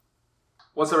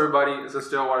What's up, everybody? It's the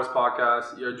Still Waters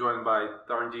Podcast. You're joined by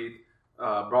Tharnjeet,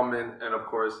 Brahman, and of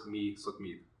course, me,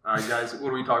 Sukhmeet. All right, guys, what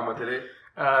are we talking about today?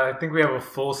 I think we have a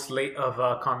full slate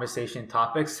of conversation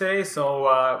topics today. So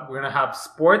we're going to have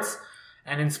sports.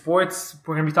 And in sports,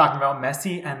 we're going to be talking about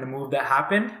Messi and the move that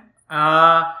happened.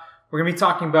 We're going to be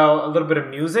talking about a little bit of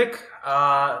music.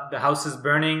 The House is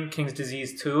Burning, King's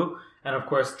Disease 2, and of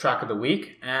course, Track of the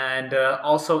Week. And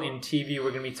also in TV, we're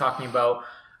going to be talking about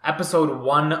episode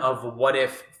 1 of What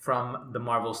If from the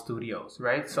Marvel Studios,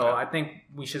 right? So I think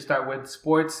we should start with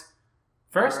sports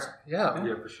first. Yeah,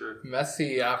 for sure.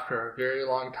 Messi, after a very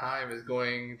long time, is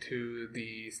going to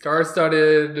the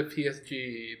star-studded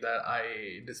PSG that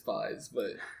I despise,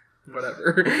 but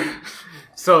whatever.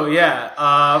 So,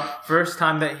 first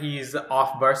time that he's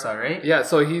off Barca, right? Yeah,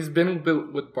 so he's been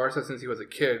with Barca since he was a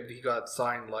kid. He got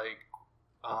signed,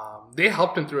 they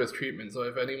helped him through his treatment. So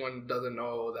if anyone doesn't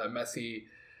know that Messi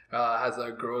has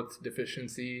a growth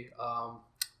deficiency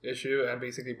issue, and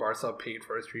basically Barca paid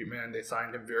for his treatment, and they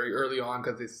signed him very early on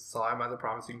because they saw him as a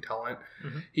promising talent.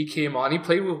 Mm-hmm. He came on, he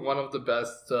played with one of the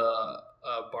best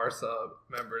Barca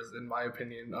members, in my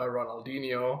opinion,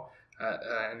 Ronaldinho,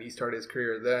 and he started his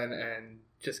career then and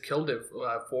just killed it.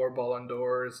 4 Ballon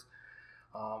d'Ors,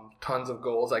 tons of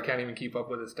goals. I can't even keep up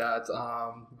with his stats,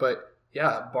 but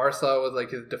yeah, Barca was like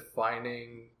his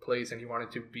defining place, and he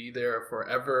wanted to be there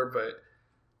forever, but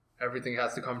everything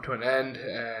has to come to an end,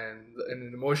 and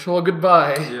an emotional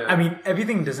goodbye. Yeah. I mean,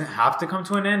 everything doesn't have to come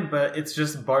to an end, but it's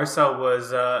just Barca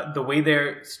was, the way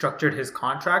they structured his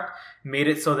contract made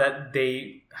it so that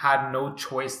they had no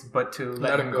choice but to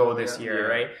let him go this year,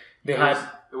 right?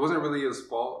 It wasn't really his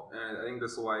fault, and I think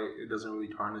that's why it doesn't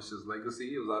really tarnish his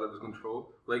legacy. It was out of his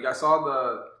control. Like, I saw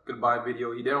the goodbye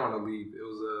video. He didn't want to leave. It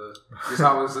was just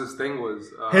how his thing was.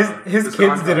 His kids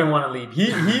contract. Didn't want to leave.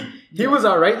 He was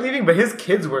alright leaving, but his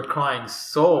kids were crying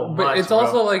so much. But it's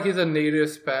also like he's a native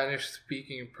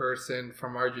Spanish-speaking person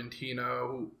from Argentina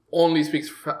who only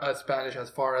speaks Spanish as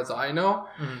far as I know.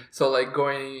 Mm-hmm. So like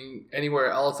going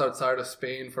anywhere else outside of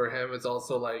Spain for him is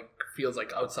also like feels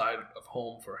like outside of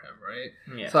home for him,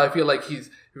 right? Yeah. So I feel like he's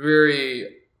very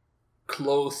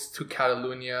close to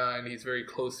Catalonia, and he's very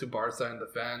close to Barca and the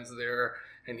fans there,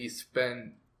 and he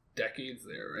spent decades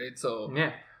there, right? So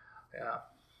yeah.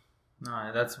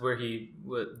 No, that's where he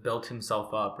built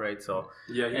himself up, right? So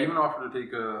yeah, he even offered to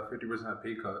take a 50%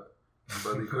 pay cut,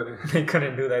 but they couldn't. They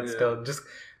couldn't do that. Still, just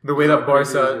the way that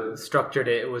Barca structured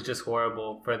it was just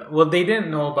horrible for them. Well, they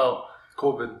didn't know about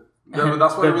COVID. Yeah,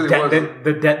 that's what it really was.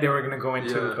 The debt they were going to go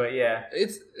into, but yeah.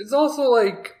 It's also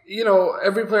like,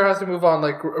 every player has to move on.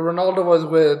 Like, Ronaldo was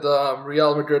with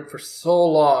Real Madrid for so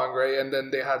long, right? And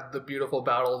then they had the beautiful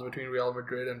battles between Real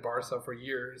Madrid and Barca for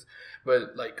years.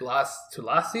 But, like, last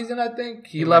season, I think,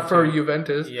 he left for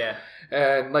Juventus. Yeah.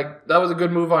 And, like, that was a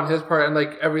good move on his part, and,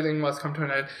 like, everything must come to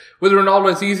an end. With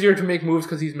Ronaldo, it's easier to make moves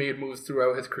because he's made moves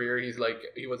throughout his career. He's, like,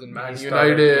 he was in Man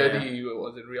United, he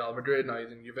was in Real Madrid, now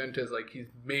he's in Juventus. Like, he's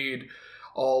made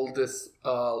all this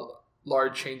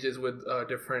large changes with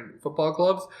different football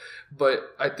clubs. But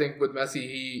I think with Messi,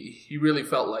 he really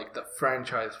felt like the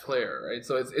franchise player, right?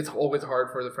 So it's always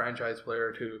hard for the franchise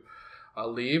player to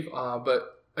leave.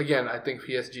 But again, I think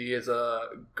PSG is a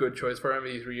good choice for him.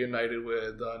 He's reunited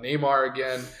with Neymar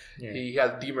again. Yeah. He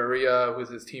has Di Maria, who's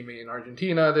his teammate in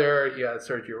Argentina there. He has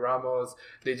Sergio Ramos.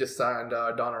 They just signed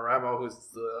Donnarumma, who's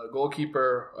the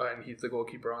goalkeeper, and he's the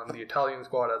goalkeeper on the Italian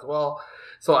squad as well.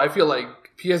 So I feel like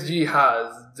PSG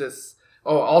has this...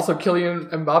 Oh, also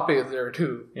Kylian Mbappe is there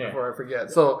too, before I forget.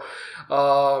 So,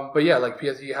 but yeah, like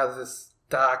PSG has this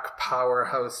stack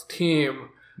powerhouse team.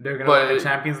 They're going to win the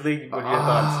Champions League? What are your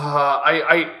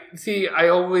thoughts? I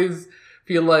always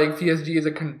feel like PSG is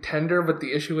a contender, but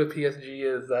the issue with PSG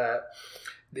is that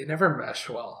they never mesh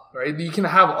well, right? You can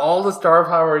have all the star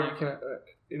power you can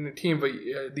in the team, but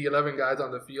the 11 guys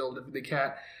on the field, if they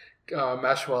can't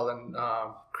mesh well and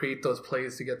create those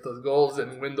plays to get those goals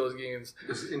and win those games.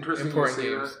 It's interesting you say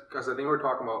that, because I think we're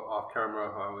talking about off camera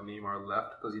how Neymar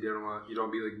left because he didn't want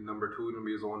to be like number 2 and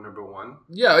be his own number 1.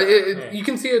 Yeah, you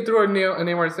can see it through a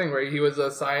Neymar thing, right? He was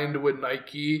signed with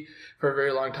Nike for a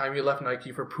very long time. He left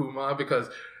Nike for Puma because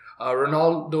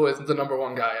Ronaldo is the number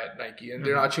 1 guy at Nike, and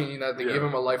they're not changing that. They gave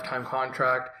him a lifetime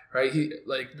contract, right?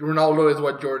 Ronaldo is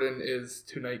what Jordan is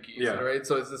to Nike, right?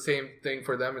 So it's the same thing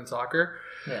for them in soccer.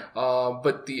 Yeah.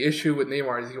 But the issue with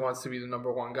Neymar is he wants to be the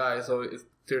number 1 guy, so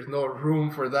there's no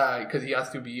room for that because he has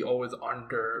to be always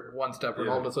under one step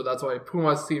Ronaldo. So that's why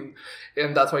Puma seemed,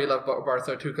 and that's why he left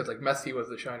Barca too, because like Messi was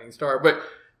the shining star. But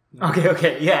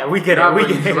Okay, yeah, we get Yeah, it. We but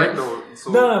get he's it. right though.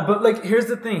 So, No, but like, here's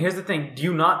the thing. Do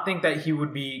you not think that he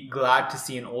would be glad to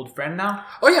see an old friend now?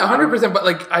 Oh yeah, 100%. But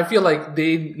like, I feel like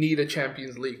they need a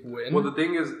Champions League win. well, the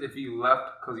thing is, if he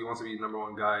left because he wants to be number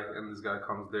one guy, and this guy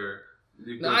comes there,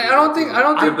 I don't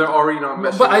think they're already not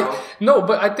meshing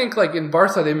but I think like in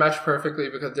Barca they meshed perfectly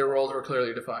because their roles were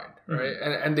clearly defined, right?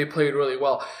 Mm-hmm. And they played really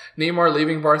well. Neymar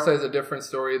leaving Barca is a different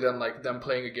story than like them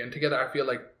playing again together. I feel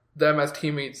like them as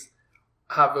teammates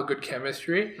have a good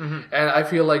chemistry, and I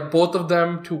feel like both of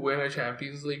them to win a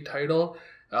Champions League title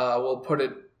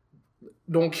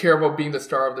don't care about being the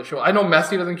star of the show. I know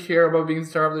Messi doesn't care about being the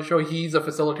star of the show. He's a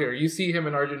facilitator. You see him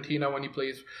in Argentina when he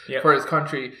plays for his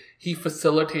country. He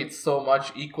facilitates so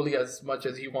much, equally as much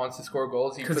as he wants to score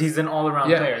goals. Because he's an all-around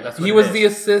player. That's what he was the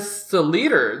assist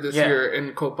leader this year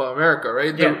in Copa America,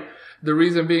 right? The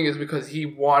reason being is because he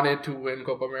wanted to win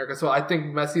Copa America. So I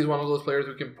think Messi is one of those players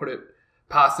who can put it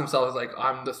past himself as like,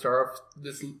 I'm the star of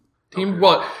this team. Okay.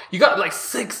 Well, you got like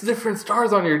 6 different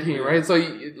stars on your team, right? So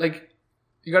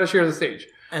you got to share the stage.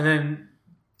 And then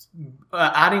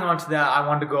adding on to that, I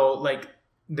want to go like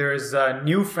there's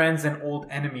new friends and old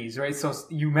enemies, right? So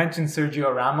you mentioned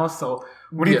Sergio Ramos. So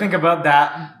what do you think about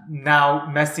that now,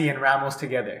 Messi and Ramos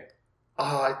together?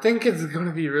 I think it's going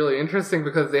to be really interesting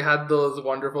because they had those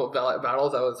wonderful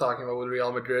battles I was talking about with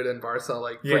Real Madrid and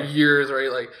Barca for years,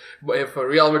 right? Like if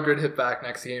Real Madrid hit back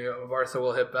next game, Barca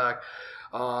will hit back.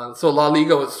 So La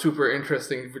Liga was super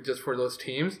interesting just for those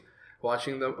teams.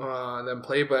 Watching them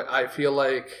play, but I feel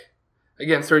like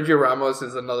again Sergio Ramos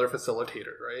is another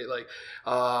facilitator, right? Like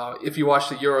if you watch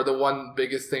the Euro, the one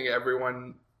biggest thing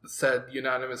everyone said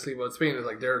unanimously about Spain is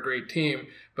like they're a great team,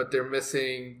 but they're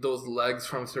missing those legs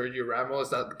from Sergio Ramos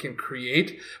that can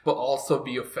create but also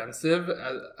be offensive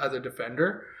as a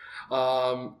defender.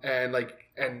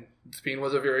 And Spain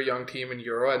was a very young team in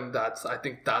Euro, and I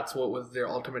think that's what was their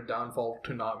ultimate downfall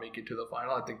to not make it to the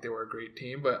final. I think they were a great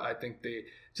team, but I think they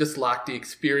just lacked the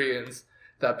experience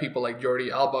that people like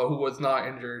Jordi Alba, who was not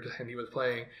injured and he was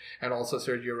playing, and also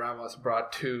Sergio Ramos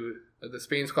brought to the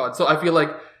Spain squad. So I feel like,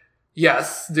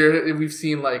 yes, we've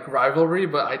seen like rivalry,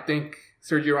 but I think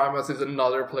Sergio Ramos is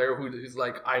another player who's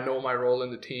like, I know my role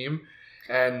in the team,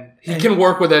 and he can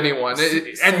work with anyone.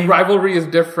 And rivalry is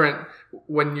different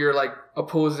when you're like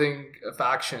opposing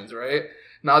factions, right?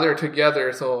 Now they're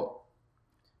together, so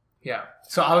yeah.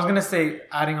 So I was gonna say,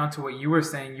 adding on to what you were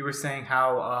saying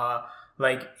how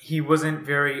like he wasn't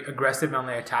very aggressive on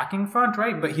the attacking front,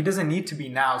 right? But he doesn't need to be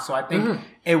now. So I think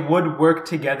it would work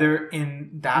together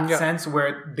in that sense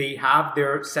where they have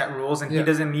their set rules, and he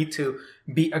doesn't need to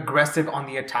be aggressive on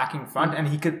the attacking front, and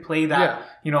he could play that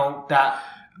that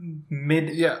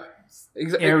mid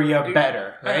area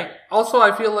better, right? Also,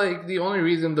 I feel like the only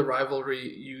reason the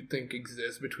rivalry you think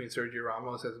exists between Sergio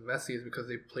Ramos and Messi is because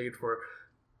they played for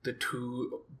the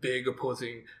two big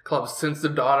opposing clubs since the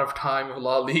dawn of time of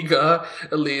La Liga.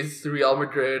 At least Real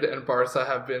Madrid and Barca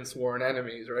have been sworn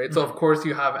enemies, right? So of course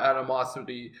you have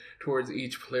animosity towards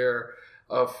each player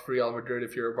of Real Madrid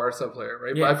if you're a Barca player,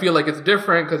 right? But I feel like it's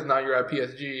different because now you're at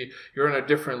PSG, you're in a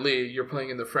different league, you're playing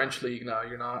in the French league now,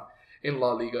 you're not in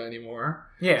La Liga anymore.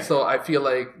 Yeah. So I feel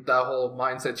like that whole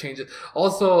mindset changes.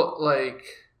 Also, like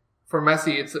for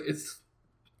Messi, it's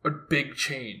a big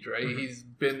change, right? He's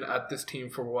been at this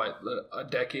team for a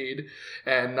decade,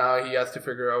 and now he has to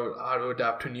figure out how to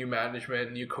adapt to new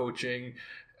management, new coaching,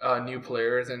 new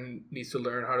players, and needs to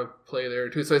learn how to play there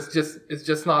too. So it's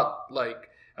just not like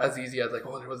as easy as like,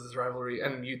 oh, there was this rivalry,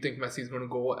 and you think Messi's going to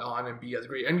go on and be as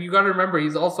great. And you got to remember,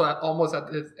 he's also almost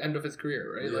at the end of his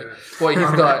career, right? Like, well,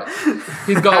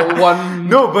 he's got one.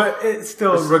 No, but it's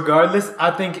still, regardless, I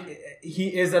think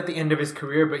he is at the end of his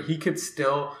career, but he could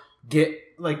still get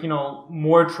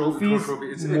more trophies,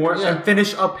 and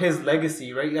finish up his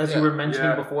legacy, right? As you were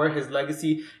mentioning before, his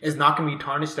legacy is not going to be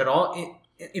tarnished at all.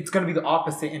 It's going to be the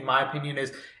opposite, in my opinion.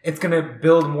 It's going to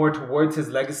build more towards his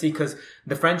legacy because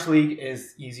the French league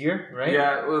is easier, right?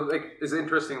 Yeah, well, it's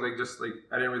interesting.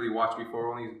 I didn't really watch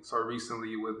before. Only saw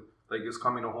recently with it's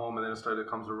coming to home, and then it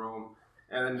comes to Rome,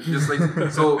 and then just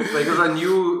so as a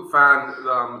new fan,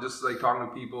 just talking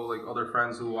to people other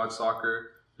friends who watch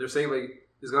soccer, they're saying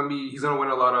he's gonna win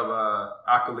a lot of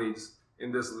accolades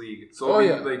in this league. So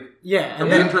it'll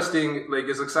be interesting.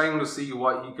 It's exciting to see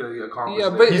what he could accomplish.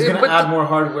 Yeah, but he's gonna add more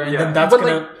hardware, and then that's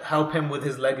gonna help him with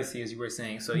his legacy, as you were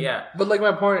saying. So yeah. But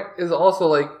my point is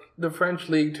also the French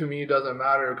league to me doesn't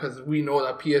matter because we know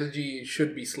that PSG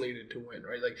should be slated to win,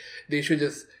 right? They should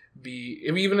just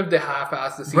even if they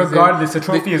half-ass the season. Regardless, a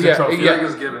trophy is a trophy. Yeah,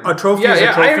 it's given. A trophy is a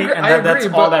trophy, I agree, and that's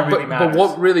all that really matters. But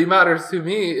what really matters to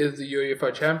me is the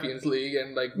UEFA Champions League,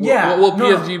 and like, what will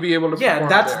PSG be able to perform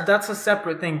there? That's a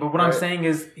separate thing. But what I'm saying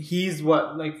is, he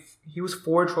was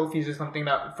 4 trophies or something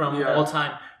that from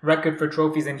all-time record for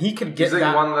trophies, and he could get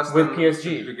that one less with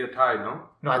PSG. To get tied, no?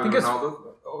 No, I think it's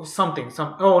something.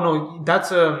 Oh no,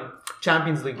 that's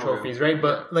Champions League trophies, right?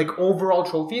 But like overall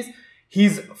trophies,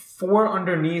 he's 4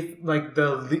 underneath like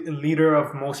the leader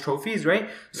of most trophies, right?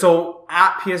 So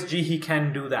at PSG, he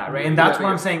can do that, right? And that's what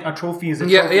I'm saying. A trophy is a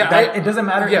trophy. It doesn't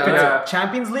matter if it's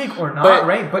Champions League or not,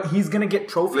 right? But he's gonna get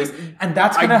trophies, and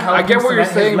that's gonna help. I get what you're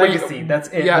saying. Legacy. That's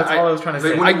it. That's all I was trying to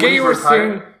say. I get you were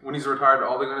saying. When he's retired,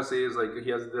 all they're gonna say is like he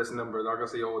has this number. They're not gonna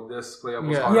say, "Oh, this player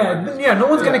was." No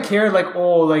one's gonna care.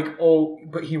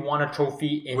 But he won a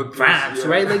trophy in France,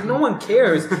 right? Like no one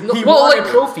cares. He won a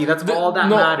trophy. That's all that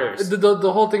matters.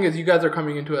 The whole thing is, you guys are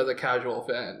coming into it as a casual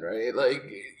fan, right? Like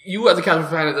you as a casual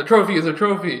fan, a trophy is a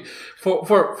trophy. For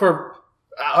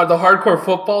the hardcore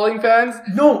footballing fans,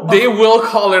 they will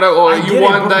call it out. Oh, you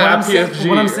won that at PSG.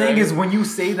 What I'm saying is, when you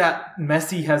say that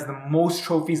Messi has the most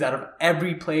trophies out of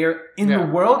every player in the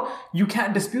world, you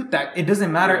can't dispute that. It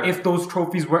doesn't matter if those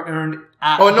trophies were earned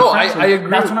at I agree.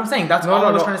 That's what I'm saying. That's all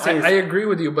I was trying to say. I agree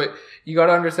with you, but you got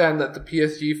to understand that the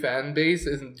PSG fan base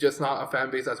isn't just not a fan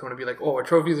base that's going to be like, oh, a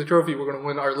trophy is a trophy, we're going to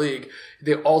win our league.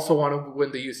 They also want to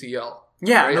win the UCL.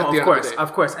 Yeah, right?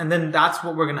 Of course. And then that's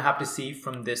what we're going to have to see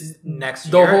from this next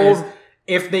year.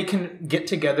 If they can get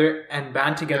together and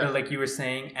band together, like you were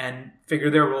saying, and figure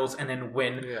their roles and then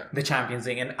win the Champions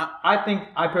League. And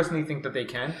I personally think that they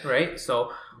can, right?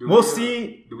 So we'll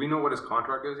see. Do we know what his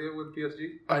contract is here with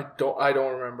PSG? I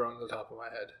don't remember on the top of my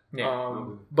head.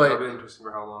 Yeah. But it'll be interesting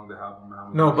for how long they have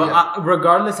him.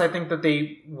 Regardless, I think that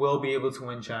they will be able to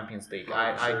win Champions League.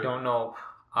 I don't know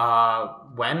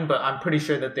when, but I'm pretty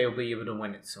sure that they'll be able to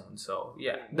win it soon. So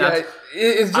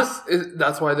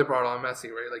that's why they brought on Messi,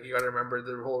 right? Like you got to remember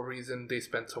the whole reason they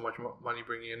spent so much money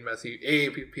bringing in Messi. A,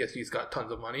 PSG's got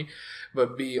tons of money,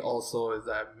 but B also is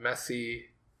that Messi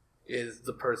is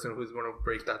the person who's going to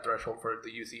break that threshold for the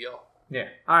UCL. Yeah.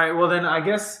 All right. Well, then I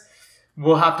guess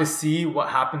we'll have to see what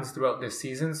happens throughout this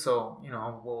season. So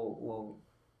we'll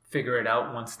figure it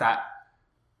out once that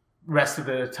rest of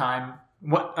the time.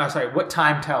 What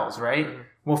time tells, right? Mm-hmm.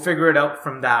 We'll figure it out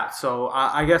from that. So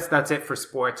I guess that's it for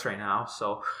sports right now.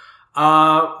 So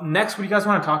next, what do you guys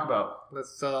want to talk about?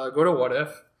 Let's go to What If.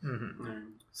 Mm-hmm. Mm-hmm.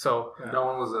 So that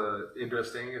one was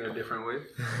interesting in a different way.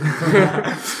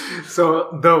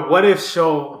 So the What If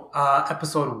show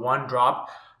episode 1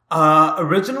 dropped.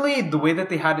 Originally, the way that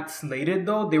they had it slated,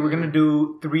 though, they were gonna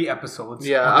do 3 episodes.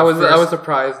 Yeah, I was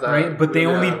surprised that. Right, but they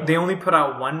only put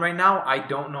out 1 right now. I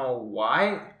don't know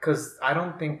why, because I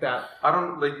don't think that.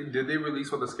 Did they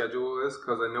release what the schedule is?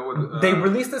 Because I know they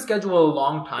released the schedule a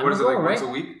long time ago. What is it, like right? Once a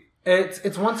week?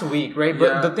 It's once a week, right?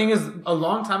 But the thing is, a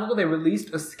long time ago they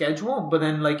released a schedule, but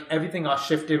then like everything got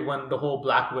shifted when the whole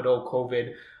Black Widow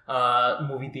COVID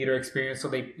movie theater experience, so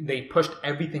they pushed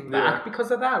everything back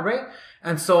because of that, right?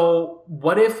 And so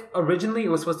What If, originally it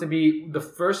was supposed to be the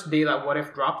first day that What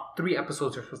If dropped, 3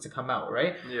 episodes were supposed to come out,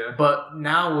 right? Yeah. But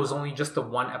now it was only just the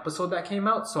 1 episode that came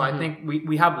out, so I think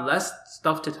we have less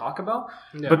stuff to talk about,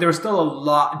 but there was still a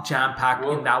lot jam-packed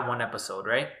in that 1 episode,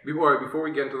 right? Before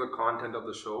we get into the content of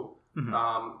the show,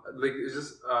 it's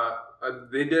just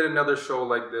they did another show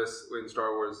like this in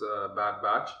Star Wars Bad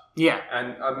Batch. Yeah.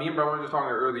 And me and Brian were just talking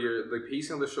earlier, the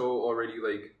pacing of the show already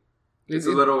it's a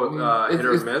little hit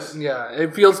or miss. Yeah,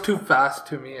 it feels too fast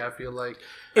to me. I feel like.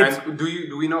 And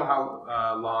do we know how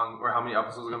long or how many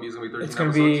episodes are going to be? It's going to be 13 It's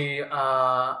going to be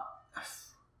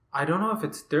I don't know if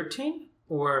it's 13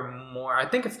 or more. I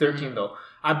think it's 13 though.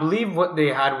 I believe what they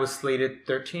had was slated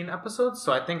 13 episodes,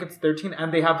 so I think it's 13,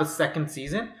 and they have a second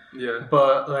season. Yeah.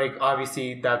 But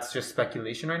obviously that's just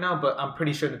speculation right now, but I'm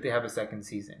pretty sure that they have a second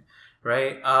season,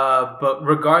 right? But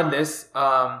regardless,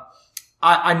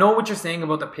 I know what you're saying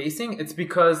about the pacing. It's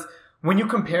because when you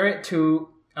compare it to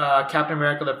Captain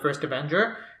America: The First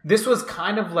Avenger, this was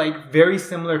kind of very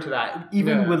similar to that,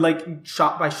 even with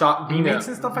shot by shot remakes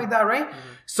and stuff like that, right? Mm-hmm.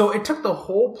 So it took the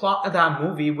whole plot of that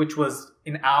movie, which was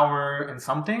an hour and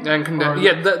something, and condensed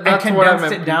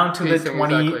it down to the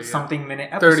 20-something minute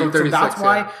episode. 30, 36,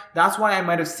 so that's why I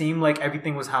might have seemed like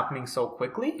everything was happening so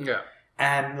quickly. Yeah.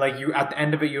 And you at the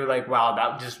end of it, you're like, wow,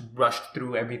 that just rushed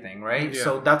through everything, right? Yeah.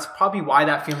 So that's probably why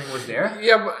that feeling was there.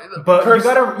 Yeah, but you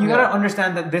gotta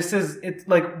understand that it's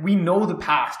we know the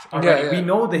past already. We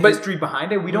know the history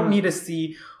behind it. We don't need to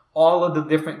see all of the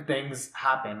different things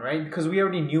happen, right? Because we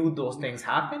already knew those things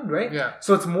happened, right? Yeah.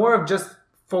 So it's more of just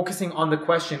focusing on the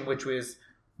question, which was,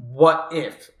 what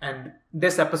if, and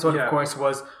this episode, of course,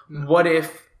 was what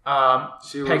if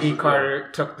Peggy Carter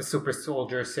took the super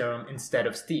soldier serum instead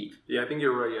of Steve. Yeah, I think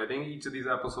you're right. I think each of these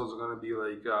episodes are going to be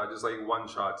like just like one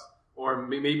shots, or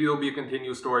maybe it'll be a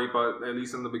continuous story, but at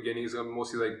least in the beginning it's going to be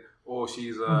mostly like, oh,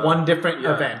 she's one different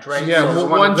event, right? Yeah, so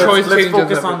one choice. Let's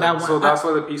focus on that one. So that's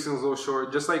why the pacing is so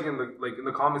short. Just like in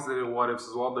the comics, they did what ifs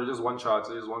as well. They're just one shots.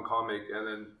 They're just one comic, and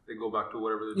then they go back to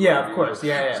whatever they're doing. Yeah, of course.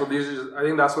 Yeah. So these are just, I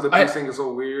think that's why the pacing is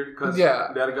so weird because they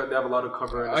have a lot of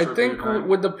cover. I think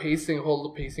with the pacing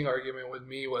argument with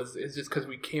me it's just because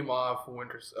we came off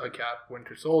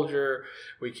Winter Soldier,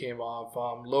 we came off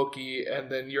Loki,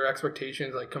 and then your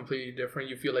expectations like completely different.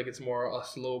 You feel like it's more a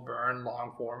slow burn,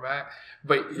 long format,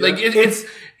 but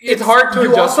it's hard to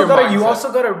adjust your mindset. You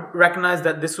also got to recognize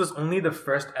that this was only the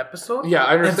first episode. Yeah,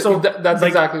 I understand. So that's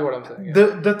exactly what I'm saying.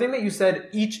 Yeah. The thing that you said,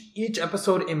 each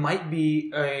episode, it might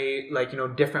be a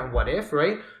different what if,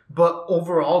 right? But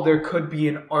overall, there could be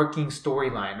an arcing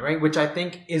storyline, right? Which I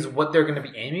think is what they're going to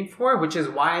be aiming for, which is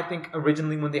why I think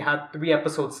originally when they had 3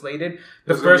 episodes slated,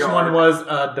 the first one was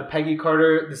the Peggy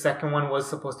Carter, the second one was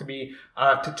supposed to be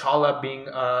T'Challa being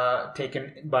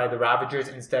taken by the Ravagers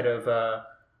instead of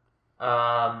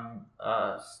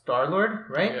Star-Lord,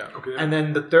 right? Yeah. Okay. And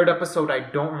then the third episode, I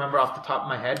don't remember off the top of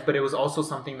my head, but it was also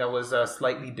something that was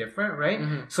slightly different, right?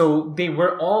 Mm-hmm. So they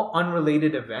were all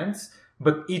unrelated events,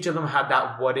 but each of them had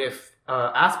that what if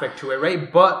aspect to it,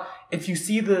 right? But if you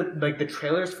see the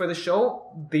trailers for the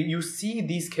show, you see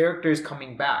these characters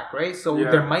coming back, right? So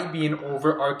there might be an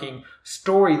overarching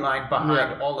storyline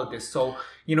behind all of this. So,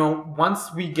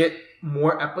 once we get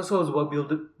more episodes, we'll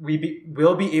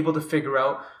be able to figure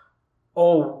out,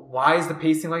 oh, why is the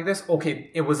pacing like this? Okay,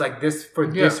 it was like this for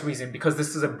this reason, because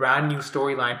this is a brand new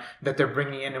storyline that they're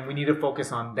bringing in, and we need to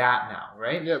focus on that now,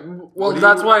 right? Yeah, well,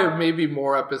 that's why maybe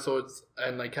more episodes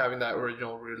and like having that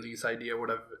original release idea would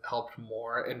have helped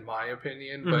more, in my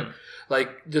opinion. Mm-hmm. But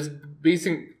like just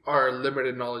basing our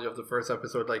limited knowledge of the first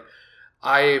episode, like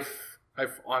I've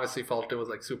honestly felt it was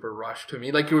like super rushed to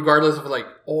me. Like regardless of like,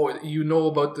 oh, you know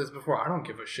about this before, I don't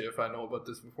give a shit if I know about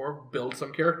this before. Build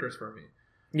some characters for me.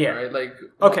 Yeah. Right. Like.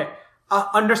 Okay.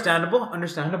 Understandable. I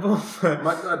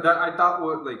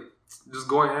thought just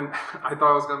going in, I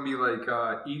thought it was gonna be like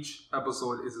each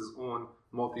episode is its own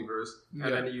multiverse,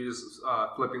 and then you just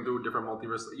flipping through different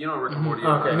multiverse. Rick and Morty,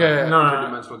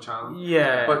 interdimensional challenge.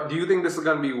 Yeah. But do you think this is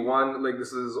gonna be one? Like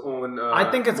this is its own? I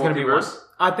think it's gonna be one.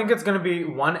 I think it's gonna be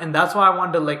one, and that's why I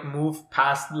wanted to like move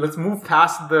past. Let's move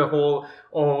past the whole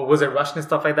was it rushed and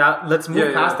stuff like that. Let's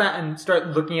move past that and start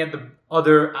looking at the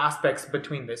other aspects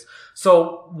between this.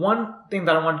 So one thing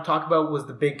that I wanted to talk about was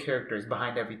the big characters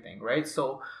behind everything, right?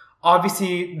 So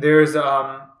obviously there's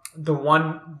the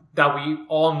one that we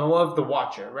all know of, the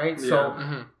Watcher, right? Yeah.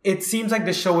 So it seems like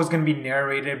the show is going to be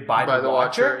narrated by the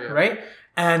Watcher, right?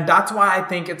 And that's why I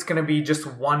think it's going to be just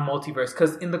one multiverse.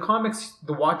 Because in the comics,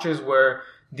 the Watchers were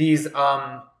these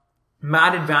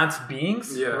mad advanced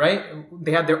beings, right?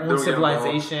 They had their own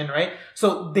civilization, right?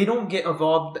 So they don't get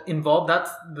involved.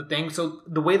 That's the thing. So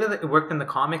the way that it worked in the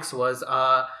comics was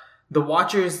the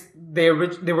Watchers, they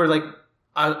were like,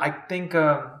 I think...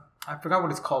 I forgot what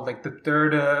it's called, like the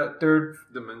third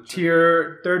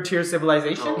tier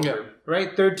civilization,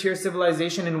 right? Third tier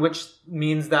civilization, in which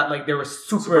means that like they were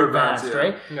super advanced,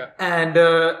 right? Yeah. And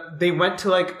they went to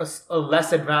like a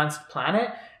less advanced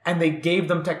planet, and they gave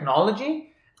them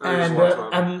technology and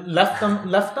left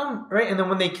them, right? And then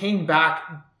when they came back,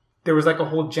 there was like a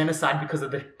whole genocide because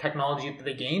of the technology that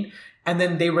they gained. And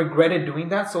then they regretted doing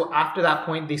that. So after that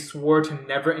point, they swore to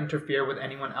never interfere with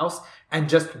anyone else and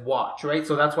just watch, right?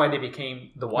 So that's why they became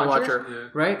the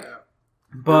Watcher, right? Yeah.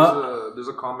 But there's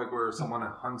a comic where someone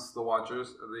hunts the Watchers,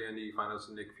 and then you find out it's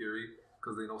Nick Fury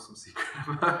because they know some secret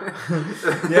about it.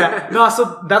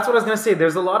 So that's what I was gonna say.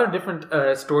 There's a lot of different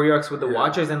story arcs with the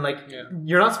Watchers, and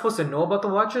you're not supposed to know about the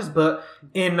Watchers, but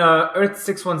in Earth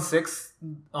 616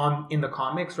 in the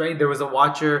comics, right, there was a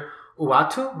Watcher,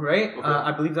 Uatu, right? Okay.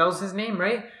 I believe that was his name,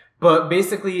 right? But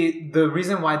basically, the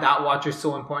reason why that Watcher is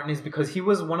so important is because he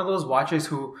was one of those Watchers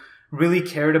who really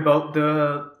cared about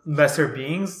the lesser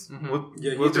beings,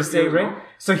 we'll just say, right?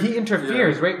 So he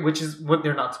interferes, right? Which is what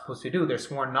they're not supposed to do. They're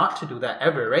sworn not to do that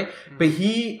ever, right? But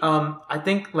he, I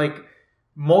think, like,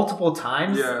 multiple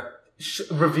times...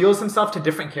 reveals himself to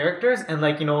different characters and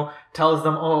tells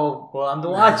them, oh, well, I'm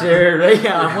the Watcher, right?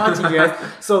 Yeah, I'm watching you guys.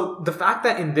 So the fact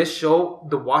that in this show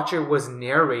the Watcher was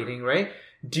narrating, right?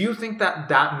 Do you think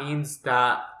that means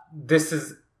that this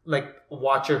is like a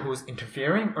Watcher who's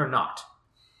interfering or not?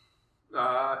 No,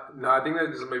 I think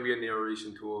that this may be a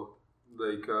narration tool.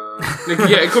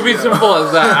 Yeah, it could be simple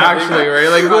as that, actually, right?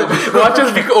 Like, not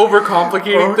just be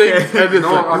overcomplicating things. And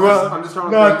I'm just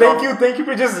trying to think. Thank you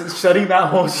for just shutting that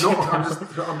whole shit down.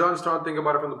 I'm just trying to think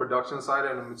about it from the production side,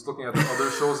 and I'm just looking at the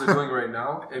other shows they're doing right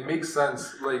now. It makes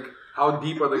sense. Like, how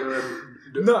deep are they gonna?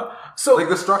 No, so like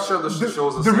the structure of the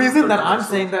shows. The reason that I'm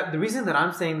saying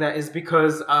that is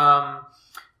because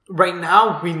right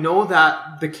now we know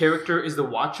that the character is the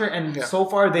Watcher, and so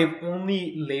far they've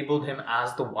only labeled him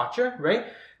as the Watcher, right?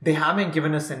 They haven't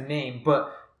given us a name,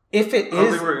 but if it I don't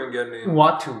is think we're gonna get a name.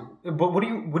 Uatu, but what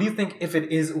do you think if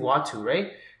it is Uatu,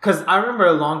 right? Because I remember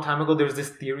a long time ago there was this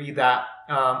theory that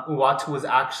Uatu was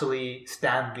actually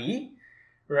Stan Lee.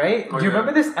 Right? Do you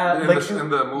remember this? In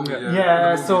the movie,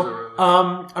 yeah. So,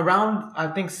 around I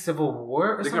think Civil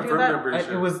War or something like that.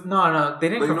 Sure. It was no, they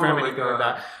didn't confirm anything like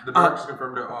that. The directors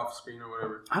confirmed it off screen or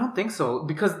whatever. I don't think so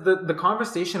because the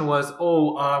conversation was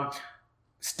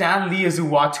Stan Lee is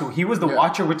Uatu. He was the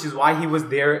Watcher, which is why he was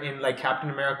there in like Captain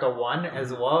America 1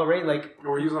 as well, right? Like,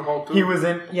 or he was in Hulk too. He was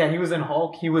in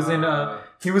Hulk. He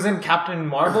was in Captain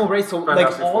Marvel, right? So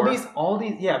like all these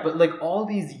but like all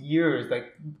these years, like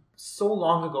so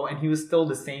long ago, and he was still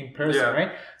the same person,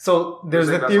 right? So there's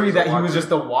a theory that he was just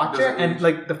a Watcher, and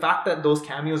like the fact that those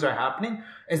cameos are happening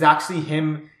is actually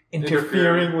him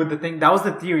interfering with the thing. That was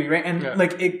the theory, right? And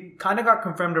like it kind of got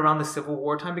confirmed around the Civil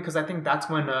War time because I think that's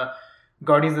when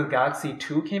Guardians of the Galaxy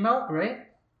 2 came out, right?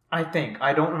 I think.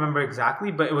 I don't remember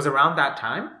exactly, but it was around that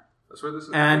time. That's where this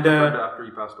is. And after he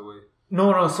passed away.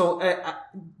 No. So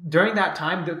during that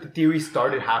time, the theory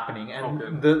started happening.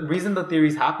 And the reason the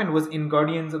theories happened was in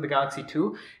Guardians of the Galaxy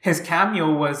 2, his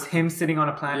cameo was him sitting on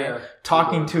a planet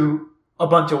talking to a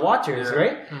bunch of Watchers,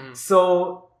 right? Mm-hmm.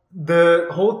 So the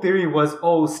whole theory was,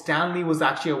 Stanley was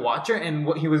actually a Watcher, and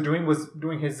what he was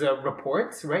doing his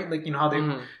reports, right? Like, you know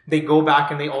how they go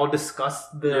back and they all discuss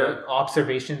the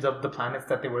observations of the planets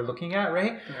that they were looking at,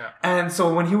 right? Yeah. And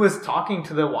so when he was talking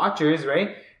to the Watchers,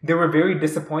 right, they were very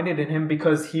disappointed in him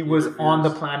because he was on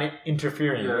the planet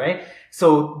interfering, right?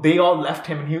 So they all left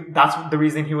him, and that's the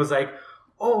reason he was like,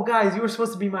 "Oh, guys, you were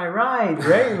supposed to be my ride,"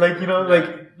 right? Like, you know,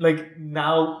 like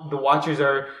now the Watchers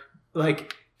are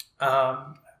like,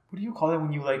 what do you call it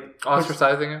when you like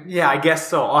ostracizing him? Yeah, I guess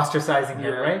so, ostracizing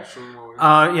him, right?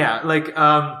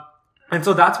 And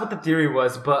so that's what the theory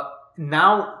was. But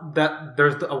now that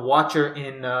there's a Watcher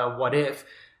in What If,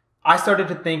 I started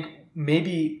to think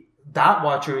maybe that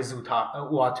Watcher is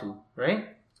Uatu, right?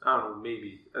 I don't know,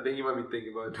 maybe. I think you might be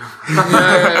thinking about it too.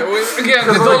 Again,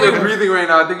 it's only breathing right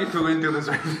now. I think you're too into this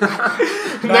right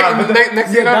now.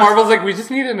 Next thing Marvel's like, we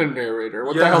just needed a narrator.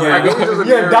 What the hell?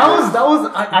 That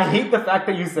was. I hate the fact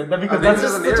that you said that because that's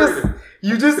just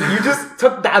you just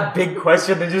took that big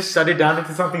question and just shut it down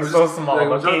into something so small.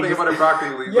 I'm trying to think about it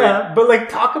practically. Yeah, but like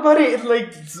talk about it.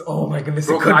 Like, oh my goodness,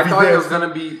 I thought it was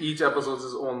gonna be each episode's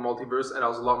its own multiverse, and I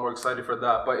was a lot more excited for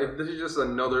that. But if this is just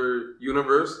another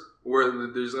universe where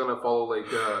they're just gonna follow like,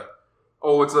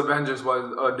 it's Avengers,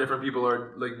 but different people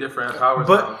are like different powers.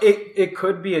 But it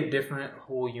could be a different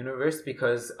whole universe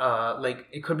because like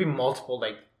it could be multiple,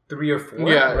 like 3 or 4,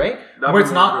 right? Where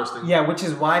it's not, which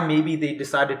is why maybe they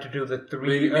decided to do the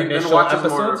 3 initial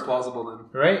episodes. More plausible then,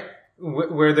 right?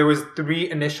 Where there was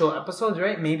 3 initial episodes,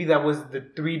 right? Maybe that was the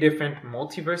 3 different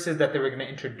multiverses that they were going to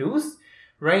introduce,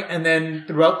 right? And then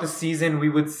throughout the season, we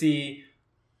would see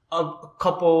a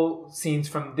couple scenes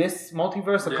from this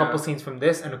multiverse, a couple scenes from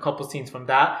this, and a couple scenes from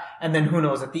that. And then who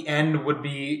knows, at the end would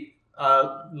be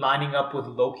lining up with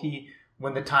Loki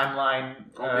when the timeline...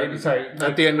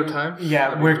 at the end of time?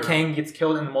 Yeah, where Kang gets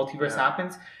killed and the multiverse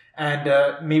happens. And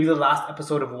maybe the last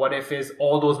episode of What If is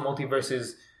all those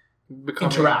multiverses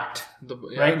interact,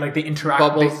 right? Like they interact.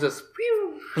 Bubbles just...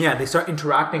 Yeah, they start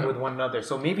interacting with one another.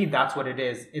 So maybe that's what it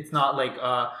is. It's not like...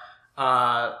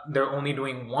 they're only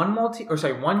doing one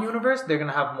universe. They're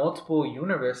gonna have multiple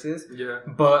universes,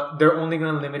 but they're only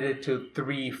gonna limit it to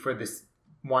 3 for this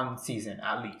one season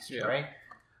at least, right?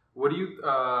 What do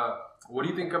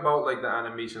you think about like the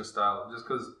animation style? Just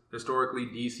because historically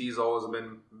DC's always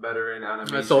been better in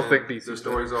animation. I still think DC. Their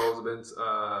story's always been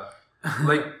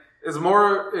like it's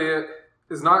more.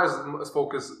 It's not as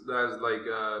focused as like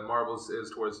Marvel's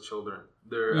is towards children.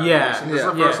 This is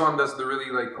the first one that's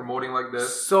really like promoting like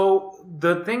this. So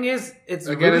the thing is, it's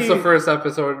the first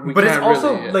episode, but it's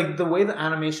also like the way the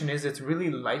animation is. It's really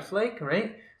lifelike,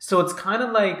 right? So it's kind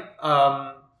of like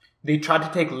they tried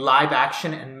to take live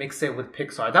action and mix it with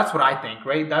Pixar. That's what I think,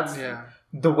 right? That's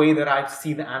the way that I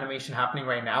see the animation happening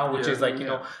right now, which is like you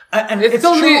know, and it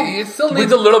still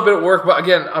needs a little bit of work. But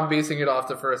again, I'm basing it off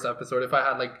the first episode. If I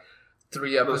had like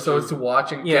 3 episodes to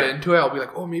watch and get into it, I'll be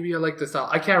like, oh, maybe I like this style.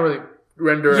 I can't really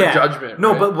render a judgment.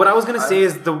 No, right? but what I was gonna say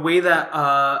is the way that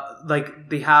like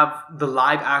they have the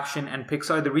live action and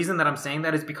Pixar. The reason that I'm saying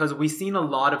that is because we've seen a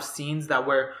lot of scenes that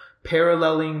were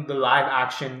paralleling the live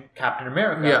action Captain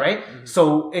America, right? Mm-hmm.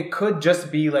 So it could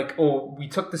just be like, oh, we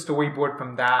took the storyboard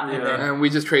from that and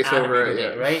we just trace over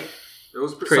it, right? It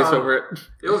was over it.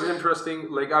 It was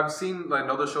interesting. Like I've seen like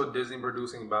another show Disney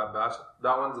producing, Bad Batch.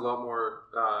 That one's a lot more.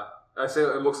 I say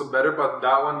it looks better, but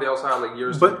that one they also have like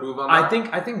years to improve on. I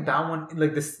think that one,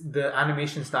 like the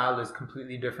animation style is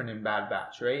completely different in Bad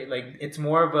Batch, right? Like it's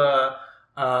more of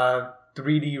a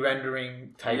 3D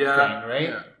rendering type thing, right?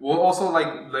 Yeah. Well, also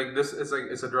like this, it's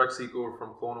a direct sequel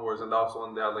from Clone Wars, and that was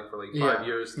one they had like for like 5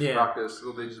 years to practice,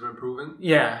 so they just been improving.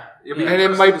 And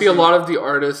it might be a lot of the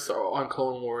artists on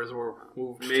Clone Wars were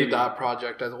moved to that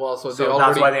project as well, so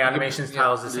that's why the animation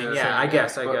style is the same. I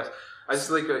guess. I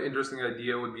just like an interesting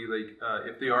idea would be like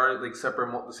if they are like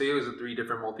separate. Say it was 3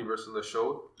 different multiverses in the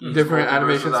show, different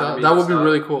animation style. That would be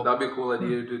really cool. That'd be a cool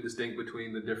idea to distinct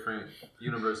between the different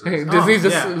universes. Hey, Disney's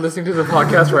just listening to the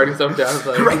podcast, writing stuff down.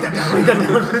 Like, write that down.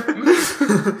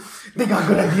 They got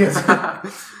good ideas.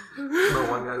 No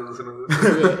one guy listening to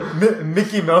this.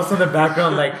 Mickey Mouse in the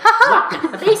background, like locked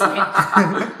in the basement.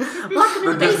 Locked in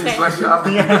the Disney basement.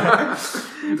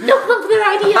 No clue for their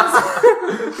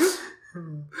ideas.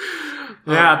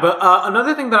 But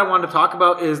another thing that I wanted to talk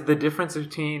about is the difference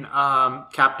between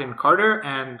Captain Carter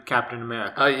and Captain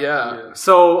America.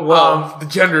 So, the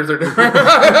genders are different.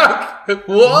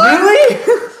 What? Really?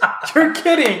 You're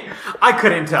kidding. I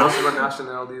couldn't tell. Also, the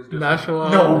nationality is different.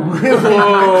 No,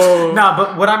 really. Nah,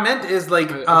 but what I meant is like...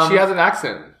 she has an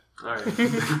accent. All right.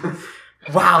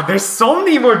 Wow, there's so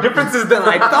many more differences than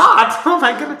I thought. Oh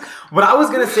my goodness. What I was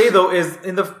going to say though is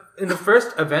in the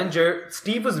first Avenger,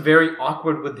 Steve was very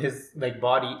awkward with his like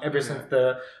body ever since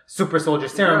the super soldier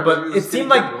serum, but it seemed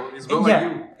like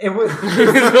it was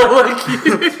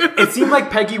it seemed like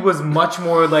Peggy was much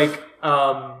more like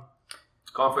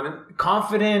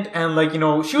confident and like, you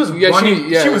know, she was running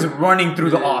she was running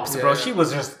through the ops, bro. She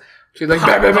was just she's like,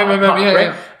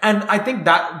 right? And I think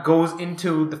that goes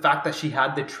into the fact that she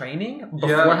had the training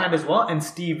beforehand as well, and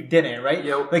Steve didn't, right?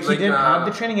 Yeah, like he didn't have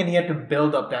the training, and he had to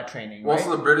build up that training. Well,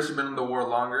 also, the British have been in the war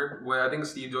longer. Where I think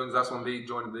Steve joins, that's when they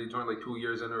joined. They joined like 2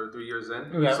 years in or 3 years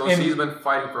in. Yeah, so she's been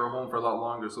fighting for her home for a lot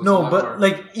longer. So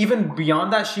like even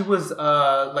beyond that, she was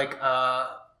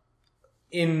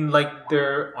in like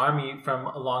their army from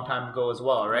a long time ago as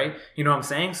well, right? You know what I'm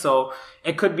saying? So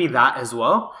it could be that as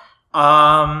well.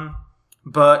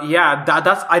 But yeah,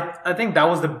 that's I think that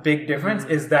was the big difference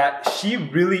is that she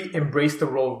really embraced the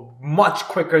role much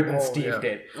quicker than Steve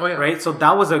did. Right? So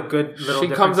that was a good little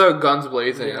difference. Comes out guns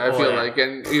blazing, I feel like.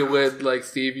 And with like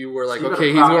Steve, you were like,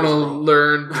 okay, he's going to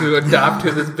learn to adapt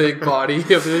to this big body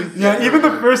of his. Yeah, even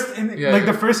the first like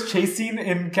the first chase scene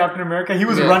in Captain America, he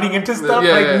was running into stuff.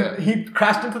 He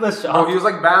crashed into the shop. Oh, he was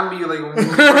like Bambi, like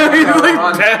he's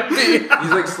like Bambi.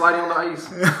 He's like sliding on the ice.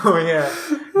 Oh yeah.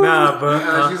 Nah,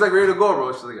 but she's like ready to go,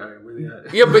 bro. She's like, all right, where you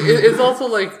at? Yeah, but it's also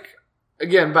like,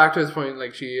 again, back to his point,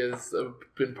 like she has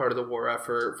been part of the war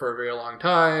effort for a very long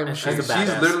time. And she's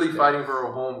literally fighting for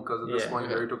her home because at this point,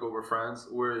 Harry took over France.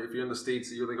 Where if you're in the States,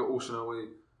 you're like an ocean away.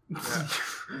 Yeah.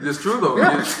 It's true though.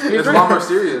 It's a lot more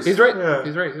serious. He's right. Yeah.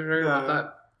 He's right about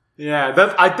that.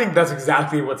 Yeah, I think that's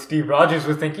exactly what Steve Rogers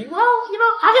was thinking. Well, you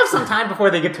know, I have some time before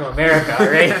they get to America,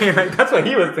 right? Like, that's what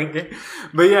he was thinking.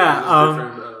 But yeah,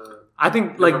 I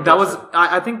think like that was.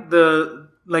 I think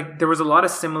there was a lot of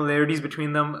similarities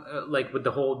between them, like with the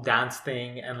whole dance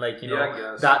thing and like, you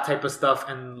know, that type of stuff.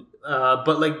 And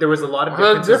but like there was a lot of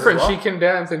differences. She can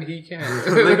dance and he can't.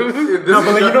 No,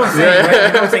 but like, you know what I'm saying, right? You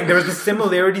know what I'm saying? There was the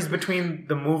similarities between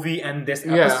the movie and this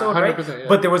episode, right? Yeah.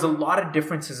 But there was a lot of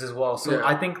differences as well. So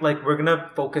I think like we're gonna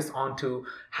focus on to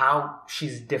how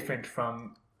she's different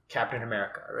from Captain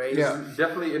America, right? Yeah, it's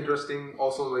definitely interesting.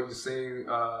 Also, like just saying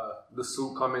the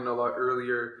suit coming a lot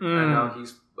earlier, and now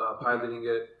he's piloting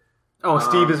it. Oh,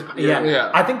 Steve is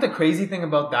yeah. I think the crazy thing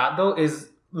about that though is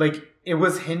like it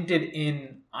was hinted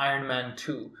in Iron Man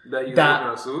 2 that he's making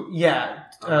a suit. Yeah,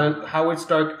 Howard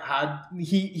Stark had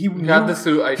he got the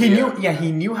suit idea.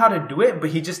 He knew how to do it,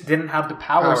 but he just didn't have the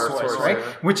power source, right?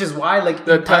 Yeah. Which is why like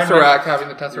the Tesseract, having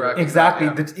the Tesseract exactly.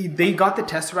 They got the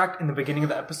Tesseract in the beginning of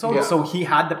the episode, so he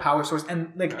had the power source,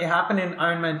 and like it happened in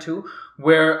Iron Man 2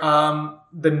 where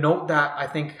the note that I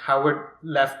think Howard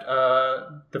left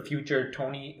the future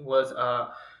Tony was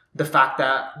the fact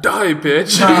that die,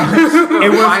 bitch.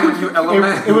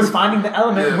 It was finding the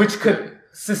element which could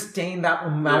sustain that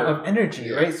amount of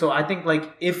energy, right? So I think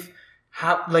like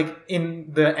like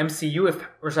in the MCU,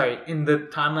 in the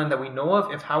timeline that we know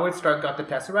of, if Howard Stark got the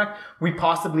Tesseract, we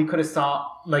possibly could have saw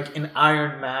like an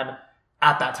Iron Man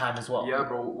at that time as well. Yeah,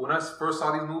 bro. When I first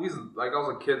saw these movies, like I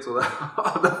was a kid, so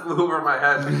that flew over my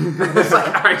head. It's like,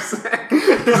 alright,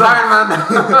 he's Iron Man.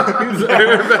 He's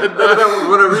Iron Man.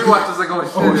 When I rewatched, it's like, oh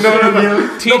shit. No.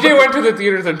 TJ went to the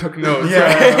theaters and took notes.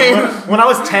 Yeah. Right? When I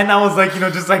was 10, I was like,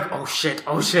 just like, oh shit.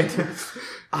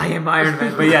 I am Iron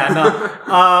Man. But yeah, no.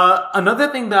 Another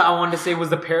thing that I wanted to say was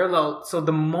the parallel. So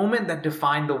the moment that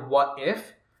defined the what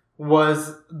if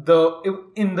was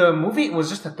in the movie, it was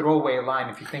just a throwaway line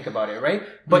if you think about it, right?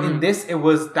 But in this, it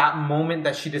was that moment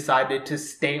that she decided to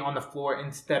stay on the floor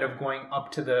instead of going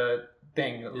up to the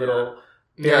thing, that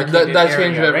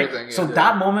changed everything. Right? So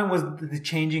that moment was the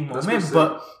changing moment.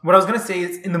 But what I was going to say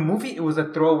is, in the movie, it was a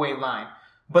throwaway line.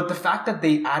 But the fact that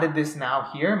they added this now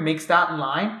here makes that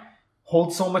line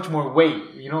hold so much more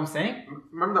weight. You know what I'm saying?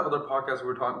 Remember the other podcast we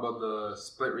were talking about the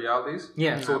split realities?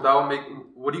 Yeah. So that will make,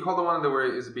 what do you call the one where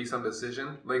it's based on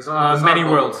decision? Like it's many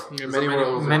worlds.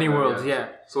 Many worlds. Yeah.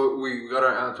 So we got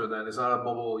our answer then. It's not a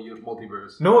bubble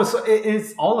multiverse. No, so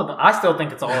it's all of them. I still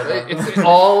think it's all of them. It's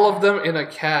all of them in a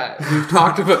cat. We've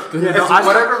talked about this.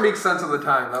 Whatever makes sense at the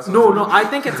time. That's I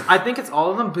think it's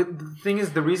all of them. But the thing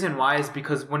is, the reason why is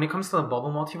because when it comes to the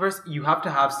bubble multiverse, you have to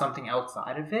have something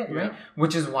outside of it, right?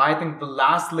 Which is why I think the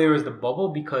last layer is the bubble,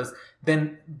 because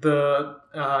then the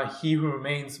He Who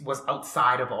Remains was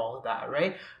outside of all of that,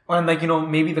 right? Or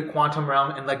maybe the quantum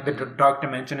realm and like the dark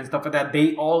dimension and stuff like that,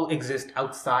 they all exist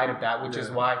outside of that, which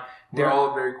is why we're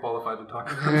all very qualified to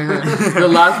talk about. The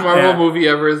last Marvel movie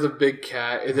ever is a big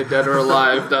cat. Is it dead or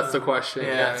alive? That's the question.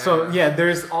 So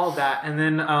there's all that, and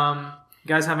then you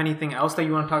guys have anything else that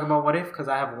you want to talk about What If? Because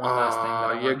I have one last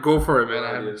thing. Go for it,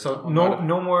 man. So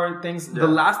no more things. Yeah. The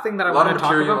last thing that I want to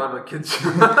talk about. On a kid's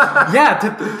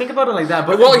to think about it like that.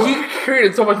 But he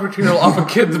created so much material off a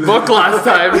kid's book last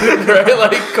time, right?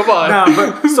 Like, come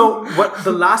on. So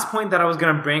the last point that I was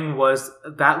gonna bring was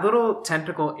that little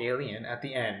tentacle alien at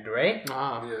the end, right?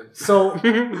 So,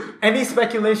 any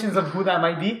speculations of who that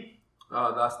might be?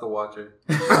 That's the Watcher.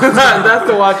 That's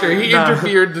the Watcher. He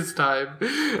interfered this time.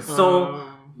 So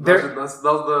they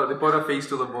put a face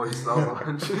to the voice. That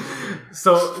was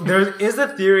so there is a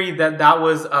theory that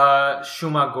was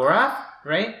Shuma Gorath,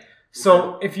 right?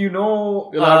 So if you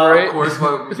know, elaborate. Of course,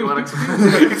 but you want to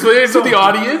explain it to the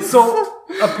audience. So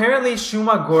apparently,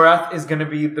 Shuma Gorath is going to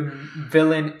be the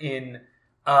villain in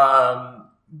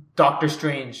Doctor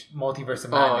Strange Multiverse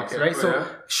of Madness, right? So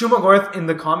Shuma Gorath in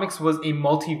the comics was a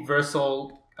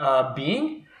multiversal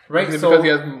being, right? Is it because he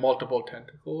has multiple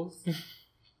tentacles?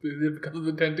 Is it because of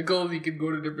the tentacles he can go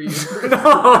to different universes? No.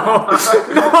 What?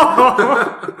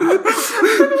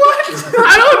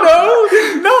 I don't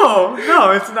know.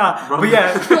 No, it's not. Bro, but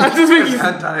yeah, that's just making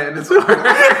hentai and it's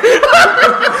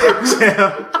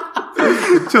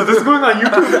Chill, this is going on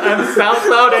YouTube and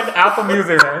SoundCloud and Apple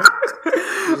Music, right?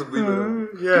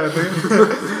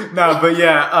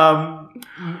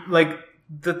 Like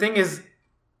the thing is,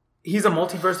 he's a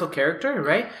multiversal character,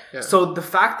 right? Yeah. So the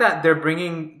fact that they're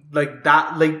bringing like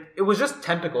that, like it was just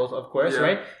tentacles, of course,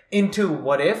 right? Into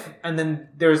What If, and then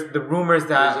there's the rumors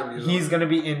that he's gonna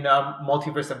be in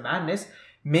Multiverse of Madness.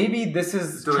 Maybe this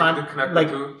is trying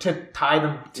to tie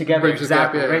them together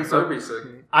exactly, right? So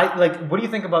what do you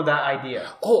think about that idea?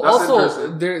 Oh, that's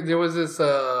also there was this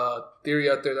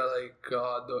theory out there that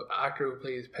the actor who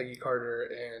plays Peggy Carter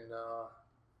and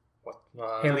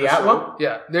Haley Atwell?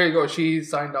 Yeah, there you go. She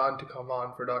signed on to come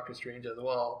on for Doctor Strange as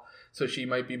well, so she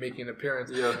might be making an appearance.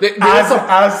 Yeah,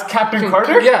 as Captain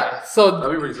Carter. Yeah, so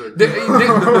that'd be really good.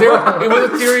 It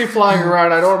was a theory flying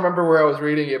around. I don't remember where I was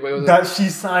reading it, but it was that she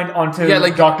signed onto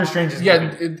Doctor Strange's.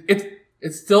 Yeah,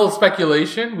 it's still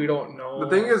speculation. We don't know. The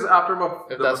thing is, after the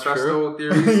Mephisto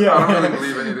theories, I don't really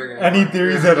believe anything. Any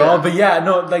theories at all? But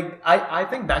I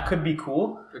think that could be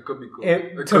cool. It could be cool.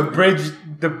 To bridge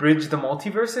the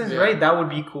multiverses, right? That would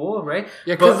be cool, right?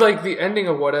 Yeah, because the ending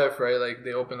of What If, right? Like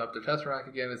they open up the Tesseract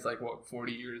again. It's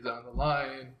 40 years down the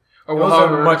line. Or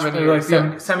however much, 70 years.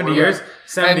 70 years.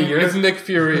 It's Nick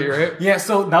Fury, right? Yeah,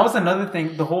 so that was another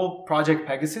thing. The whole Project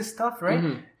Pegasus stuff, right?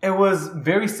 Mm-hmm. It was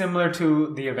very similar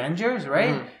to the Avengers,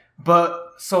 right? Mm-hmm.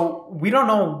 But so we don't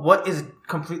know what is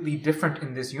completely different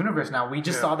in this universe now. We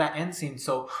just saw that end scene.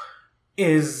 So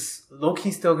is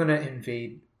Loki still gonna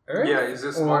invade Earth? Yeah, is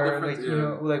this one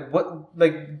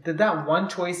different? Did that one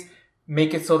choice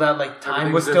make it so that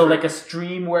time was still like a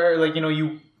stream where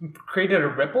you created a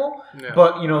ripple,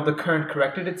 but the current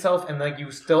corrected itself and you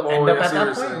still end up at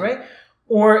that point, right?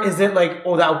 Or is it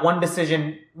that one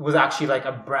decision was actually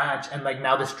a branch and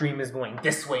now the stream is going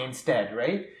this way instead,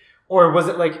 right? Or was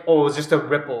it it was just a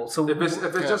ripple? So if it's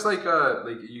just like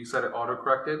you said, it auto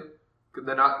corrected,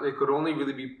 they're not. It could only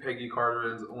really be Peggy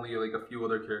Carter and only like a few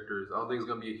other characters. I don't think it's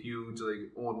gonna be a huge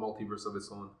like own multiverse of its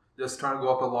own. Just trying to go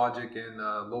off the logic in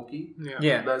Loki.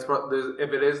 Yeah. That's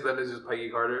if it is, then it's just Peggy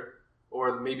Carter,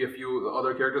 or maybe a few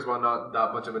other characters, but not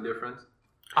that much of a difference.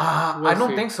 I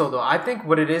don't think so, though. I think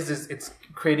what it is it's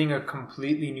creating a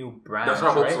completely new branch. That's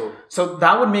what I hope right? so. So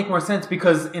that would make more sense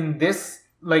because in this,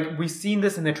 like, we've seen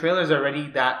this in the trailers already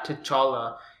that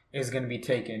T'Challa is going to be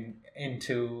taken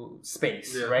into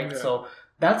space, right? Yeah. So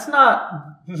that's not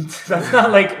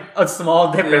like a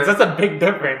small difference. Yeah. That's a big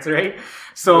difference, right?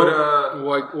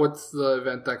 So what's the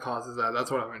event that causes that? That's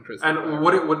what I'm interested in. And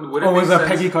would it it was make sense?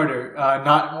 Peggy Carter,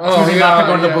 not Oh, choosing not to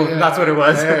go in the booth. That's what it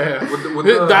was. Yeah. Would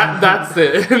the- That's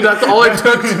it. That's all it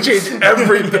took to change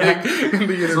everything in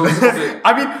the universe. okay.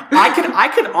 I mean, I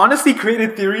could honestly create a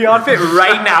theory on it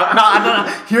right now. No.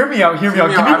 Hear me out.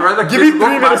 I'd rather Give me kids look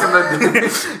 3 back in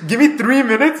minutes. the day. Give me 3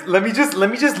 minutes. Let me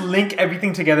just link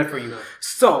everything together for you.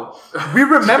 So we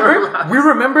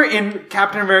remember in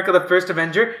Captain America: The First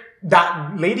Avenger,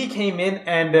 that lady came in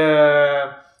and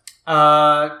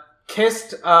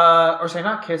kissed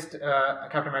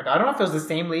Captain America. I don't know if it was the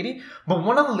same lady, but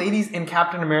one of the ladies in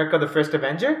Captain America: The First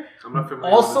Avenger I'm not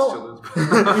familiar also with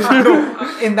this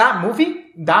children's in that movie,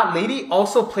 that lady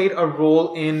also played a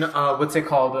role in what's it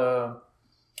called?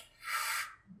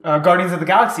 Guardians of the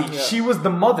Galaxy. Yeah. she was the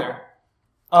mother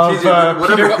of whatever-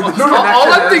 Peter.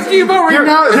 All I'm thinking about right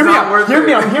now is Hear me not out. worth Hear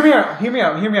me it. out.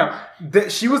 Hear me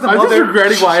out. She was the I'm mother. just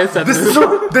regretting why I said this.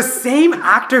 The same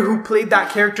actor who played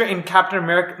that character in Captain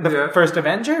America: The First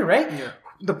Avenger, right? Yeah.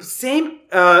 The same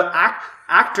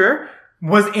actor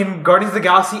was in Guardians of the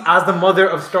Galaxy as the mother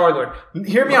of Star-Lord.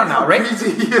 Hear me out now, right? Crazy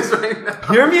he is right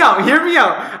now. Hear me out.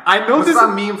 I know What's this.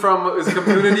 that meme from his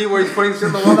Community where he's putting shit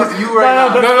in the wall? That's you right now.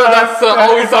 No, that's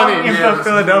Always Sunny. In Yeah,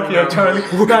 Philadelphia, that's- Charlie.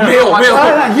 Mail.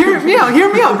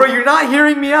 Hear me out, bro. You're not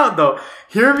hearing me out, though.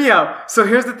 Hear me out. So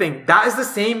here's the thing. That is the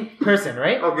same person,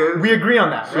 right? Okay. We agree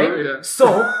on that, right? Sure, yeah.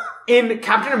 So in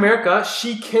Captain America,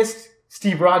 she kissed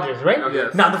Steve Rogers, right? Okay.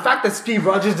 Yes. Now the fact that Steve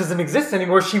Rogers doesn't exist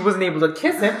anymore, she wasn't able to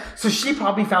kiss him, so she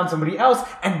probably found somebody else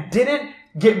and didn't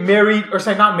get married, or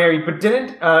sorry, not married, but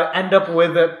didn't end up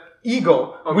with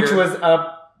Eagle, which was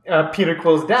Peter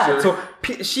Quill's dad. Sure.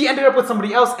 So she ended up with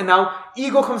somebody else, and now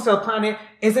Eagle comes to the planet,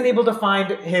 isn't able to find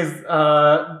his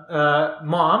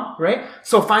mom, right?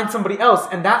 So finds somebody else,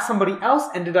 and that somebody else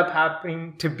ended up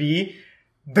happening to be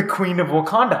the Queen of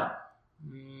Wakanda.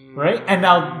 Right? And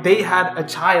now they had a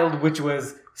child which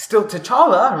was still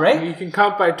T'Challa, right? You can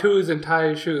count by twos and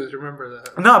tie shoes. Remember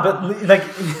that. No, but like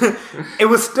it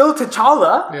was still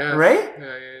T'Challa, Yeah. right? Yeah.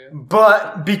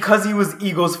 But because he was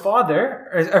Eagle's father,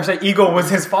 or sorry, Eagle was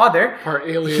his father, Part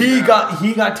alien. he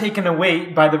got taken away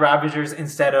by the Ravagers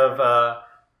instead of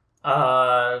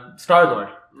Star-Lord.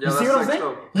 Yeah, You see that's what I'm sick saying?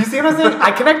 stuff. You see what I'm saying?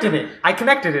 I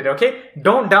connected it, okay?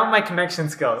 Don't doubt my connection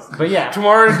skills. But yeah.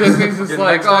 Tomorrow Disney's just Yeah,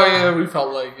 like, next oh time- yeah, we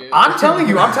felt like it. I'm telling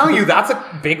you, that's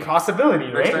a big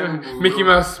possibility, Next right? time, Mickey we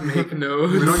Mouse make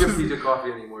notes. don't get PJ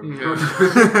coffee anymore.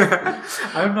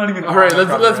 I'm not even. All right,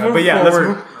 let's move But yeah,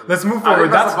 forward. let's move I forward.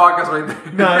 think that's the podcast right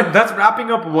there. No, that's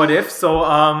wrapping up What If. So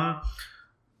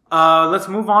let's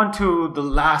move on to the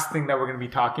last thing that we're going to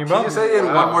be talking about. You say in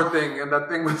one more thing, and that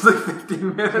thing was like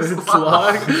 15 minutes It's long.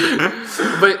 long. But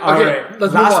okay, All right,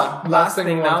 let's move on. Last thing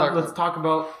we wanna now. talk Let's about. talk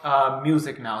about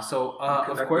music now. So of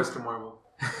Connect course, this to Marvel.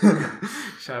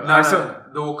 Shut up. No, So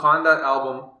the Wakanda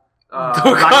album.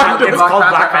 it's called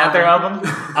Black Panther album.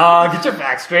 Get your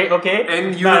facts straight, okay?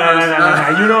 In No.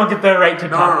 universe, You don't get the right to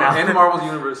talk No. now. In Marvel's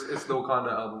universe, it's the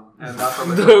Wakanda album, and that's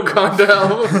what The Wakanda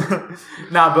album.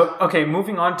 Nah, but okay,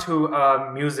 moving on to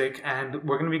music, and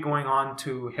we're gonna be going on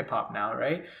to hip hop now,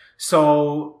 right?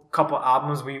 So, couple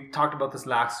albums. We talked about this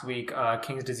last week,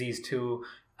 King's Disease 2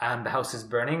 and The House is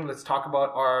Burning. Let's talk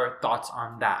about our thoughts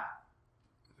on that.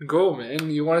 Go,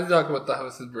 man. You wanted to talk about The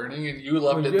House is Burning, and you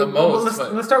loved it the Well, most.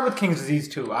 let's start with King's Disease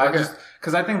 2.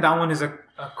 Because I think that one is a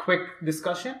quick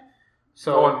discussion.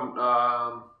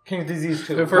 So, King's Disease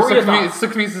 2. For What were your thoughts?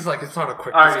 6 weeks is like, it's not a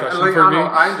quick Alright, discussion like, for I me. don't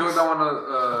know, I enjoyed that one.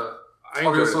 I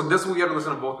enjoyed So it. this week we had to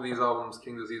listen to both of these albums,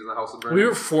 King Disease and The House of Burning. We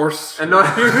were forced. And no, okay,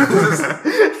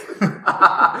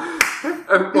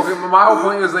 my whole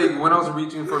point is like when I was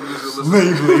reaching for music, to listen.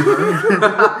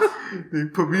 labor. They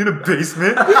put me in a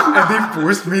basement and they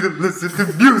forced me to listen to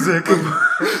music.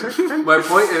 My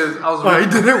point is, I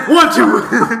didn't want to.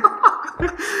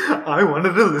 I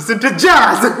wanted to listen to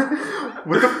jazz.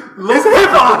 What the is hip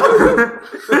hop?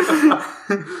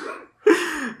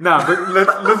 Nah, but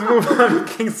let's move on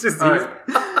to King's Disease. Alright.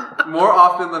 More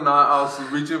often than not, I was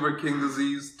reaching for King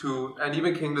Disease 2, and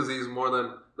even King Disease more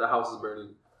than The House is Burning.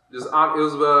 Just it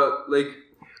was like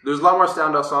there's a lot more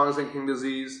standout songs in King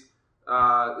Disease.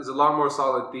 is a lot more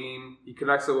solid theme. He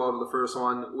connects it well to the first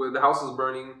one. With The House is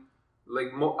Burning,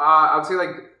 like I'd say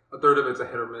like a third of it's a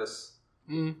hit or miss.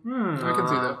 I can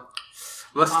see that.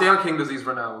 Let's stay on King Disease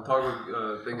for now. We'll talk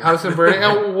about things. House and Burning,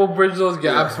 and we'll bridge those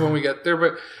gaps when we get there.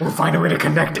 But We'll find a way to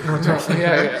connect it.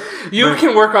 You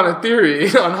can work on a theory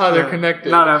on how they're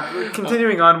connected. No.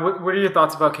 Continuing on, what are your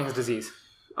thoughts about King's Disease?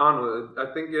 I don't know.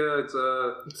 I think it's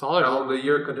a Solid album of the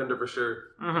year contender for sure.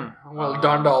 Well,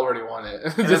 Donda already won it.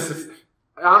 I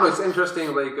don't know. It's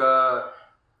interesting. Like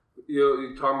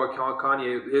you talking about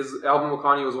Kanye. His album with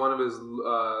Kanye was one of his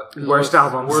Worst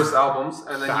albums.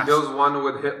 And then he does one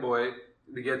with Hit Boy.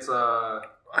 He gets a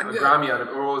Grammy out of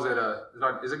it. Or was it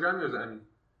is it Grammy or is it Emmy?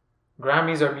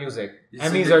 Grammys are music.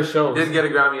 Emmys are shows. He did get a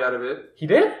Grammy out of it. He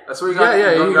did? That's where he got.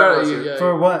 He got it.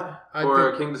 For what?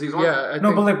 For King Disease 1? Yeah.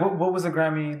 But like, what was the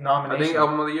Grammy nomination? I think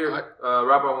Album of the Year, Rap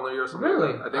Album of the Year or something.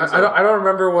 Really? I think so. I don't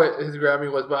remember what his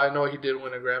Grammy was, but I know he did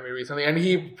win a Grammy recently, and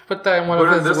he put that in one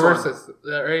of his worst.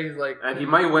 Right? He's like, and he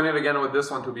might win it again with this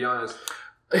one. To be honest,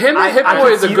 him and Hit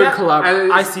Boy is a good collab.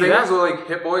 And I see that. So like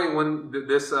Hit Boy, when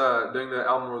this during the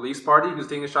album release party, he was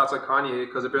taking shots at Kanye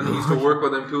because apparently he used to work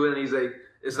with him too, and he's like,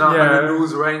 it's not Hunter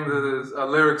News writing the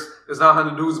lyrics. It's not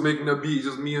Hunter News making the beat. It's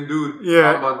just me and Dude.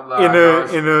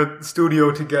 In a studio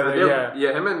together.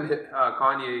 Him and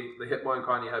Kanye, the Hit Boy and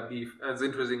Kanye had beef, and it's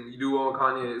interesting. You do well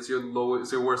Kanye, it's your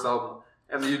worst album,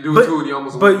 and you do Dude, you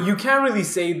almost. But win. you can't really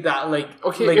say that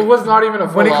it was not even a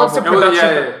full when it comes album. to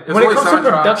production. When it comes to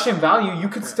production tracks. value, you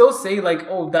could still say like,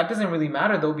 oh, that doesn't really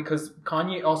matter though because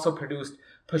Kanye also produced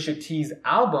Pusha T's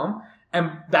album. And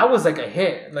that was like a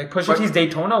hit. Like Pusha T's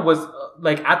Daytona was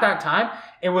like at that time,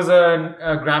 it was a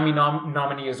Grammy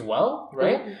nominee as well,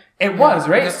 right? It was,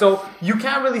 right? Yeah. So you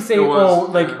can't really say,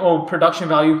 production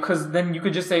value, because then you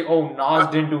could just say, oh, Nas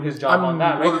didn't do his job on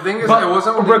that, right? Well, the thing is, it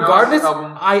wasn't really regardless, Nas'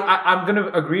 album. I'm gonna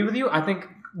agree with you. I think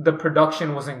the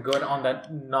production wasn't good on that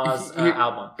Nas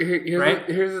album.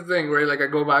 Here's the thing, right? Like I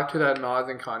go back to that Nas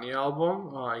and Kanye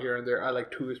album here and there. I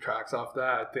like 2 tracks off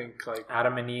that. I think like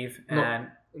Adam and Eve and.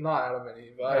 Not Adam and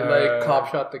Eve. I like Cop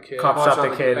Shot the Kid. Cop Shot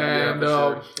the Kid. And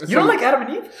you don't like Adam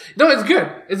and Eve? No, it's good.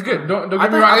 It's good. Don't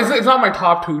get me wrong. It's not my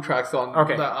top 2 tracks on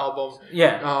that album.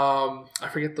 Yeah. I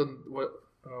forget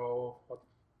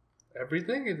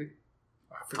everything is.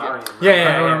 I forget.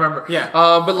 I don't remember. Yeah.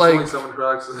 But like only 7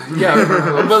 tracks.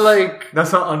 but like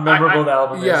that's how unmemorable the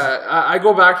album is. Yeah, I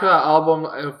go back to that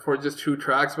album for just 2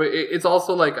 tracks, but it's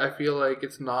also like I feel like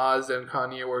it's Nas and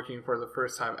Kanye working for the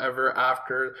first time ever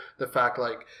after the fact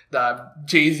like that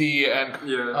Jay-Z and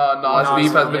Nas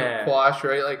beef has been quashed,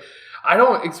 right? Like I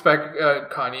don't expect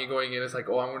Kanye going in. It's like,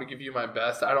 oh, I'm going to give you my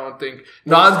best. I don't think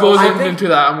Nas goes into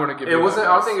that. I'm going to give. It wasn't.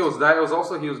 I don't think it was that. It was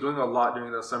also he was doing a lot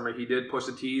during the summer. He did Push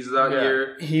the Tees that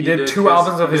year. He did 2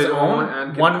 albums of his own.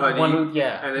 And one, and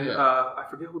then I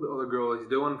forget who the other girl is. He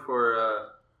did one for.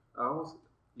 Do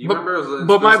you remember?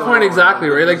 But my point exactly,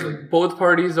 right? Like both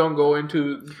parties don't go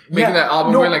into making that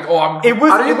album. We're like, oh, I didn't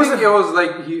think it was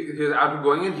like his album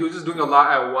going in. He was just doing a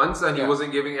lot at once, and he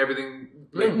wasn't giving everything.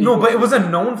 But it was a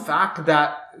known fact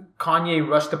that Kanye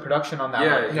rushed the production on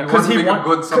that one. Because he wanted a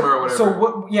good summer or whatever. So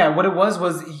what it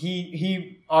was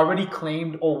he already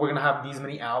claimed, oh, we're gonna have these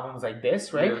many albums like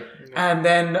this, right? Yeah. And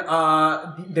then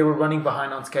they were running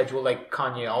behind on schedule like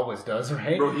Kanye always does,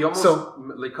 right? Bro, he almost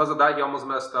because of that he almost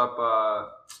messed up.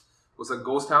 Was it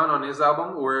Ghost Town on his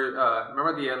album? Where remember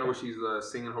at the end where she's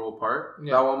singing her whole part?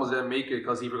 Yeah. That one almost didn't make it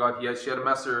because he forgot she had a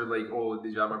mess her like, oh,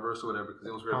 did you have my verse or whatever? Because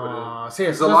he was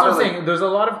so that's what I'm saying. There's a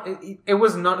lot of it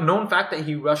was known fact that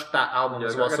he rushed that album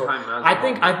as well. So I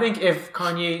think if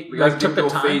Kanye took the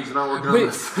time,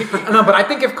 but I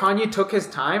think if Kanye took his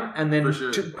time and then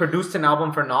produced an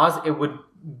album for Nas, it would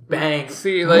bang.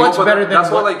 Much better than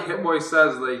that's what like Hit Boy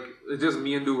says like. It's just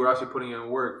me and Dude were actually putting in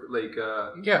work. Like,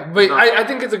 but I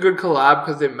think it's a good collab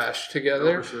because they mesh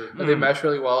together. Oh, for sure. And they mesh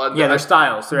really well. And their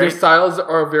styles, right? Their styles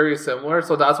are very similar,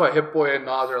 so that's why Hit Boy and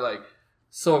Nas are like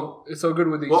so good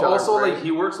with each other. Well, also right? like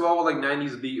he works well with like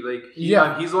 90s beat. Like,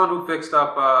 he's the one who fixed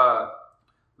up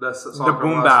the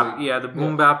boom bap. Yeah, the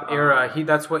boom bap era.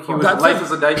 That's what he was. Life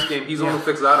is a dice game. He's the one who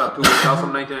fixed that up too. That was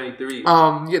from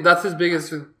 1993. That's his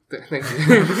biggest. Thank you.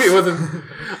 It wasn't.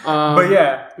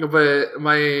 But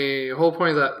my whole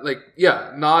point is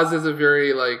that Nas is a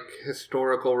very like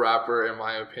historical rapper in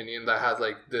my opinion that has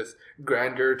like this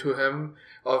grandeur to him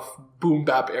of boom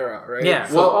bap era, right? Yeah.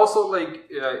 So, well, also like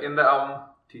in the album,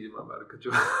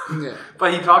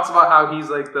 but he talks about how he's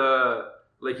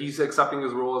like he's accepting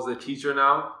his role as a teacher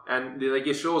now, and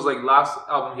it shows like last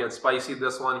album he had Spicy,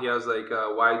 this one he has like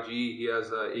YG, he has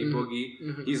A Boogie.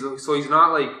 Mm-hmm. He's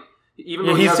not like. even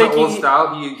though he has an old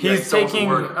style, he's taking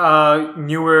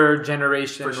newer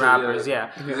generation rappers.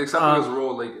 Yeah. He's accepting his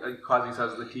role, like Kazi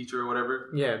says, the teacher or whatever.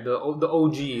 Yeah, the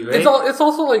OG. Right? It's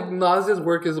also like Nas's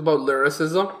work is about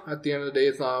lyricism. At the end of the day,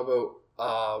 it's not about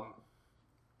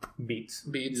beats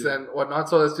and whatnot.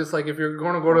 So it's just like if you're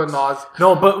going to go to Nas,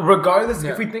 no. But regardless,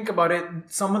 if we think about it,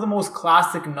 some of the most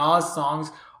classic Nas songs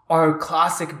are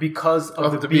classic because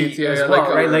of the beat as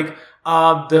well, right? Like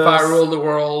If I Rule the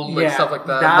World, like stuff like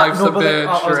that. Life's a bitch.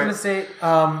 I was gonna say,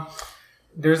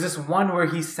 there's this one where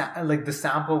like the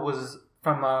sample was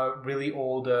from a really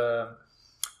old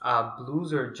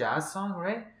blues or jazz song,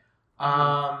 right?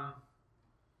 Are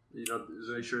you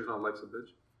sure it's not Life's a Bitch?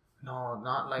 No,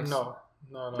 not like no.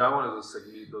 That one is a sick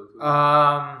beat though. Too.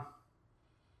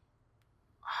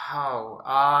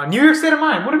 How? New York State of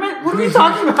Mind. What are we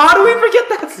talking about? How do we forget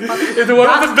that song? It's one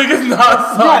of the biggest Nas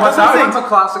songs. Yeah, that one's a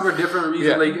classic for different reasons.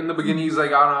 Yeah. Like in the beginning, he's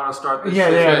like, I don't know how to start this.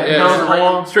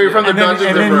 Yeah. Straight from the dungeons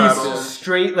and then he's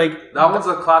straight like that one's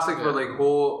a classic for like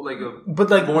whole like a but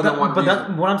like more than one.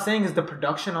 But what I'm saying is the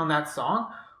production on that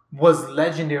song was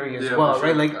legendary as well, sure.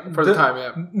 right? Like for the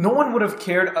time, no one would have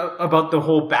cared about the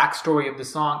whole backstory of the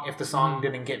song if the song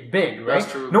didn't get big, right?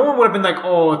 That's true. No one would have been like,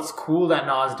 "Oh, it's cool that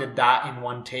Nas did that in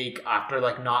one take," after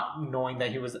like not knowing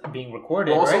that he was being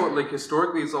recorded. Also, right? like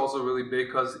historically, it's also really big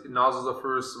because Nas was the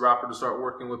first rapper to start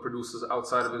working with producers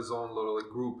outside of his own little like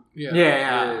group.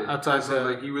 Yeah. Outside, so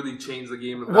like he really changed the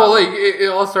game. Well, like it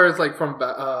all starts like from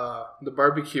the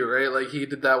barbecue, right? Like he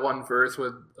did that one verse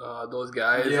with those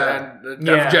guys, and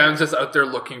Def Jam's just out there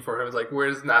looking for him. It's like,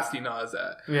 where's Nasty Nas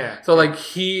at? Yeah. So like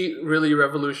he really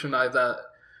revolutionized that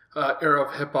era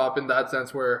of hip hop in that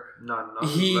sense, where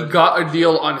he got a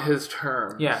deal on his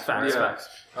terms. Yeah, facts.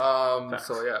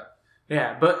 So yeah.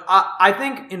 Yeah, but I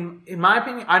think in my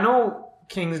opinion, I know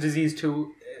King's Disease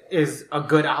 2 is a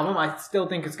good album. I still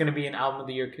think it's going to be an album of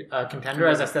the year contender,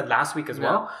 as I said last week as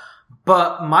well.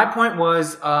 But my point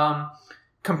was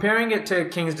comparing it to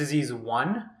King's Disease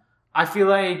 1, I feel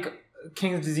like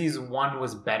King's Disease 1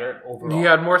 was better overall. He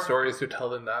had more stories to tell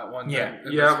than that one.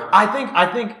 I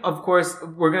think of course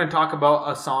we're going to talk about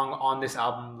a song on this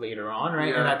album later on,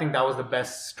 right? And I think that was the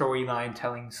best storyline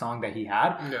telling song that he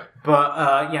had. Yeah.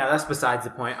 But that's besides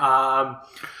the point.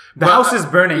 The House is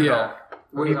Burning though.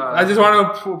 I just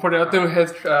want to put it out there,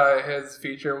 his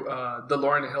feature, the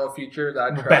Lauryn Hill feature,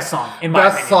 that track. Best song, in my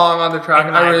opinion. Song on the track.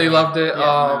 I really loved it.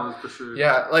 For sure.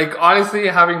 Yeah, like honestly,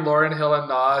 having Lauryn Hill and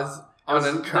Nas on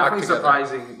a track definitely together.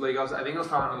 Surprising. Like I think I was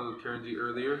talking to Karen G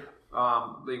earlier.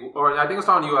 Or I think I was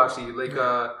talking to you actually. Like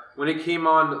when it came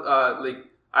on, like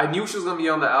I knew she was gonna be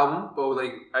on the album, but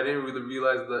like I didn't really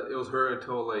realize that it was her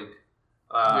until like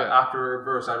after her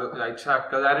verse. I checked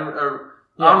because I didn't.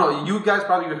 I don't know. You guys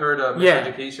probably heard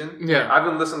Miseducation. Yeah. I've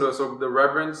been listening to it, so the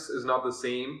reverence is not the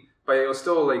same, but it was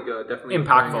still like definitely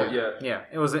impactful. Yeah.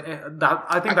 It was.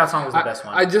 I think that song was the best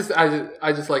one. I just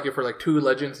like it for like two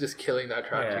legends just killing that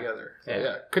track together. So,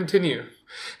 yeah. Continue.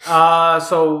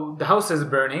 So The House is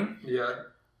Burning. Yeah.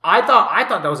 I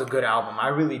thought that was a good album. I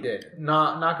really did.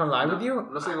 Not gonna lie with you.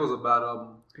 I'm not saying it was a bad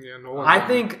album. Yeah. No. I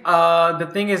think the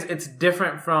thing is it's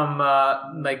different from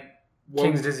like.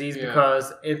 King's Disease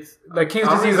because it's like King's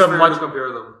Disease are much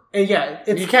compare them. Yeah,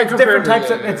 it's you can't different types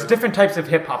of it's different types of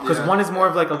hip hop because one is more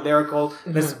of like a lyrical.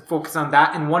 Let's focus on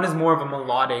that, and one is more of a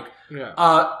melodic. Yeah.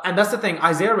 And that's the thing.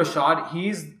 Isaiah Rashad,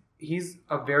 he's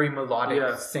a very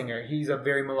melodic singer. He's a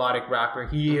very melodic rapper.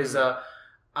 He is a.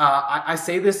 I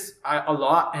say this a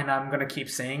lot, and I'm gonna keep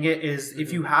saying it. Is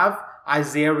if you have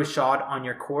Isaiah Rashad on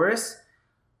your chorus,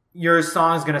 your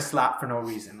song is gonna slap for no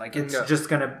reason. Like it's just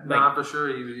gonna like. Nah, for sure.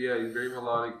 He's very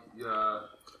melodic.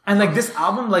 And like this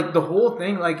album, like the whole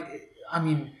thing, like I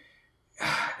mean,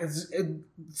 it's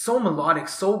so melodic,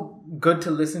 so good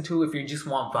to listen to if you just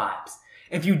want vibes.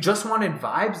 If you just wanted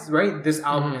vibes, right, this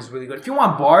album is really good. If you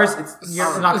want bars, it's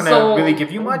not gonna really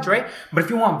give you much, right? But if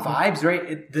you want vibes,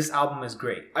 right, this album is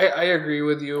great. I agree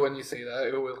with you when you say that.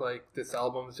 It was like this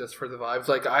album is just for the vibes.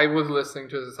 Like I was listening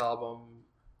to this album.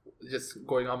 Just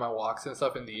going on my walks and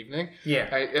stuff in the evening. Yeah.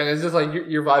 And it's just like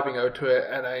you're vibing out to it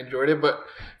and I enjoyed it. But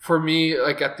for me,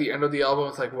 like at the end of the album,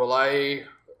 it's like, will I,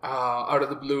 out of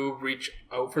the blue, reach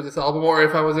out for this album? Or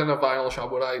if I was in a vinyl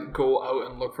shop, would I go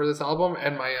out and look for this album?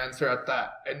 And my answer at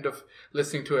that end of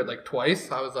listening to it like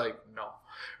twice, I was like, no.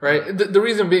 Right? The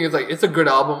reason being is like, it's a good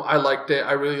album. I liked it.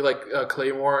 I really like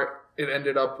Claymore. It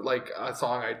ended up like a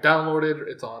song I downloaded.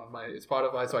 It's on my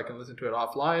Spotify so I can listen to it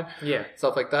offline. Yeah.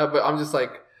 Stuff like that. But I'm just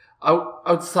like,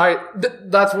 outside,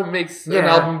 that's what makes an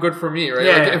album good for me, right?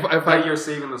 Yeah, like if you're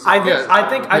saving the song.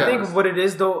 I think what it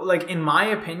is though, like in my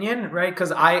opinion, right?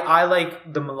 Because I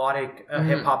like the melodic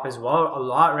hip hop as well a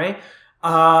lot, right?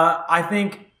 I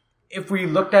think if we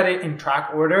looked at it in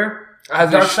track order,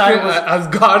 as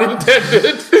God intended.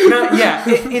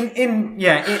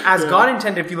 As God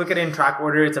intended. If you look at it in track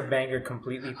order, it's a banger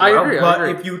completely. I agree. But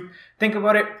if you think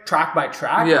about it track by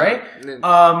track, right?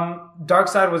 Dark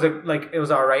Side was it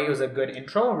was alright. It was a good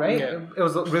intro, right? Yeah. It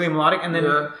was really melodic, and then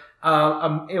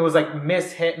it was like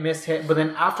miss hit. But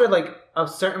then after like a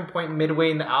certain point midway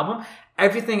in the album,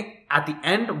 everything at the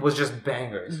end was just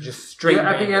bangers, just straight. Yeah,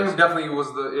 bangers. at the end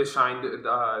definitely it shined.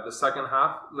 The second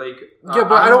half, like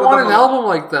but I don't want an album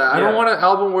like that. I don't want an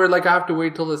album where like I have to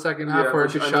wait till the second half for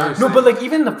it to shine. No, but like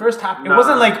even the first half, it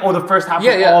wasn't like the first half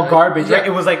was all garbage. Right?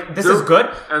 It was like this is good,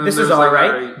 this is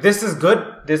alright, this is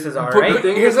good, this is alright. The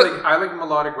thing is, like I like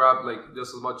melodic rap like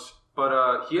just as much.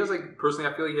 But he has like personally,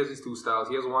 I feel like he has these two styles.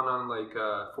 He has one on like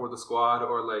For the Squad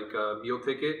or like Meal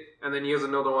Ticket, and then he has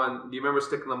another one. Do you remember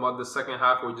Stick in the Mud? The second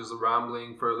half where he's just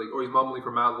rambling for like, or he's mumbling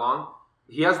for mad long.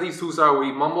 He has these two styles where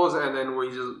he mumbles and then where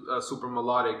he's just super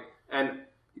melodic. And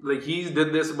like he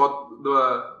did this about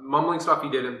the mumbling stuff he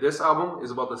did in this album is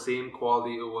about the same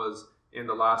quality it was in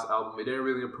the last album. It didn't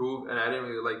really improve, and I didn't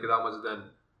really like it that much then.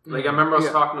 Like I remember I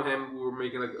was talking to him. We were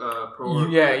making like pro.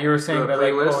 Yeah, you were saying that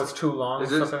like playlist. it's too long.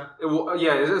 It's just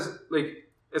like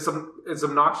it's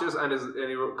obnoxious and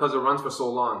because it runs for so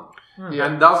long. Yeah.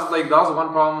 And that was one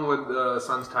problem with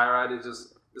Sun's Tirade.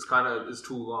 It's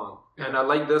too long. Yeah. And I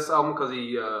like this album because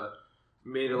he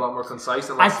made it a lot more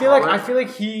concise and I feel like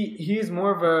he is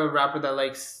more of a rapper that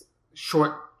likes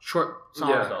short songs.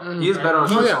 Yeah, though. He is better on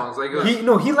short songs. Like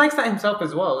he likes that himself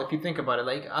as well. If you think about it,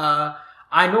 like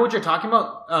I know what you're talking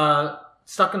about.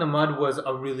 Stuck in the Mud was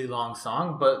a really long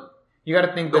song, but you got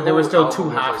to think that there were still two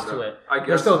halves to it.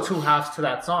 There's still two halves to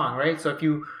that song, right? So if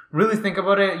you really think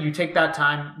about it, you take that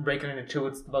time, break it into two.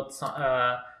 It's about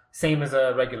the same as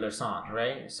a regular song,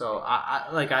 right? So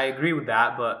I agree with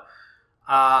that, but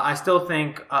I still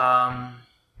think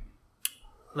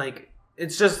like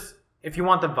it's just. If you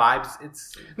want the vibes,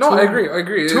 it's I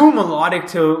agree. Too melodic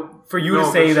for you to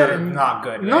say that it's not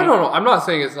good. Right? No. I'm not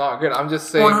saying it's not good. I'm just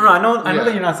saying. No. I know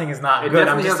that you're not saying it's not good.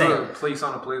 I'm just saying a place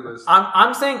on a playlist.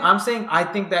 I'm saying I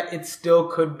think that it still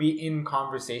could be in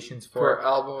conversations for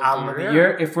album of the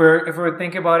year. If we're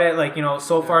thinking about it, like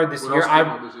so far this year,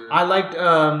 I liked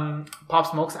Pop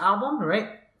Smoke's album,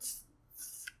 right?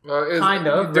 Kind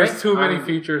of. There's too many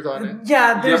features on it.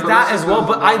 Yeah, there's that as well.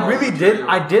 But I really did.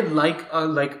 I did like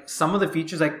some of the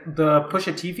features, like the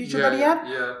Pusha T feature that he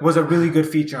had was a really good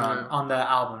feature on the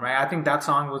album, right? I think that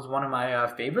song was one of my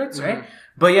favorites, right?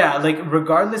 But yeah, like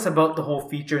regardless about the whole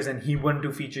features, and he wouldn't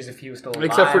do features if he was still alive,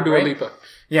 except for Dua Lipa.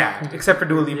 Yeah, except for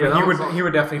Dua Lipa, he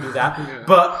would definitely do that. Yeah.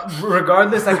 But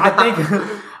regardless, like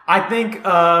I think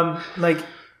like.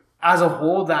 As a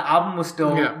whole, that album was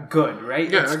still good, right?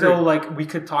 Yeah, it's still like we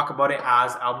could talk about it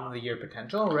as album of the year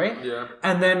potential, right? Yeah.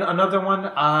 And then another one,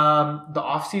 the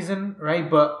off season, right?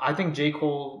 But I think J.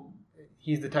 Cole,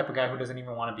 he's the type of guy who doesn't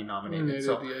even want to be nominated. I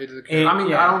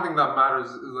don't think that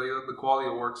matters. Like the quality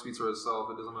of work speaks for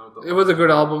itself. It doesn't matter. It was a good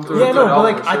album.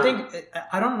 I think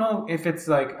I don't know if it's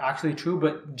like actually true,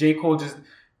 but J. Cole just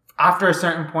after a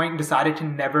certain point decided to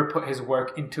never put his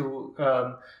work into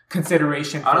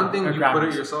consideration. I don't think you put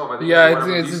it yourself. I think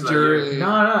it's a jury. No,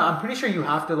 I'm pretty sure you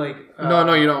have to like.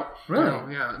 No, you don't. Really? No,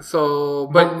 yeah. So,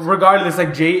 but regardless,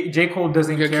 like J. Cole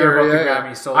doesn't care about the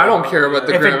Grammys. So I don't care about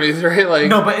the Grammys, right? Like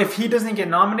no, but if he doesn't get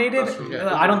nominated,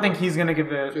 I don't think he's gonna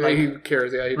give it. Like, he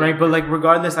cares, right? But like,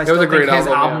 regardless, I still think his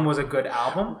album was a good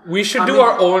album. We should do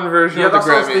our own version of the Grammys.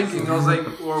 Yeah, that's what I was thinking. I was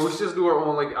like, or we should just do our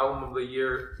own like album of the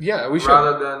year. Yeah, we should.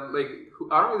 Rather than like,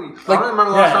 I don't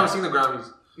remember the last time I've seen the Grammys.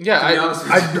 Yeah,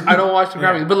 I don't watch the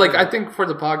Grammys, but like I think for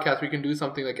the podcast we can do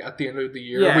something like at the end of the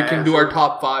year. We can do our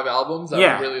top 5 albums that we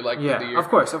really like for the year. Of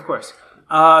course. So they're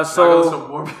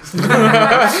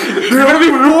gonna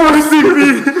be forcing me,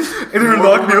 and they're gonna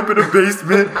lock me up in a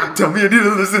basement. Tell me I need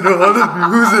to listen to all this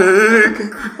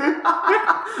music.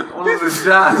 All of this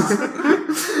jazz.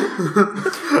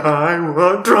 I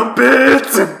want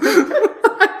trumpets.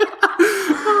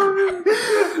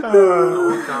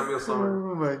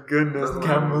 Oh my goodness,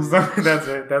 Camel Summer. That's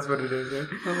it. That's what it is. Right?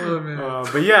 Oh man.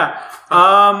 But yeah,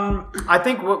 I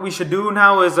think what we should do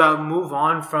now is move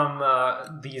on from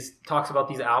these talks about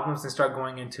these albums and start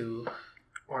going into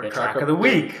the track of the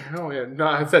week. Oh yeah, no,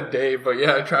 I said Dave, but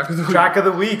yeah, track of the week. Track of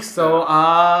the week. So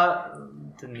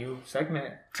the new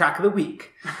segment, track of the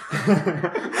week.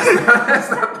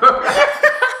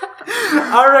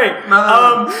 All right.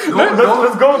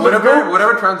 Let's go.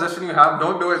 Whatever transition you have,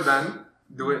 don't do it then.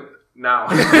 Do it now.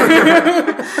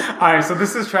 All right, so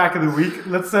this is track of the week.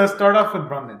 Let's start off with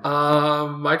Brumman.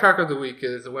 My track of the week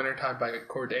is "Wintertime" by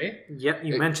Corday. Yep,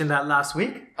 you mentioned that last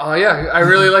week. Oh yeah, I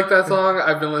really like that song.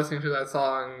 I've been listening to that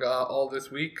song all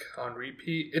this week on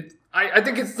repeat. I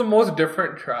think it's the most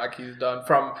different track he's done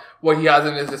from what he has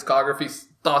in his discography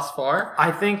thus far.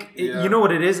 I think, you know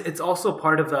what it is? It's also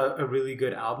part of a really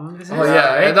good album. Oh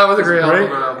yeah, right? That was a great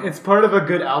album. It's part of a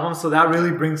good album, so that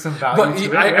really brings some value but to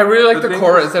it. I really like the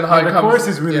chorus and how it comes. The chorus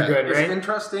is really good, right? It's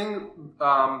interesting.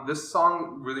 This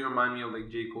song really reminded me of like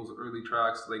J. Cole's early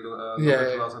tracks, like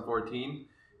 2014.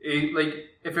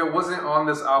 If it wasn't on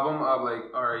this album, I'm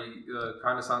like, alright,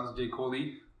 kind of sounds J.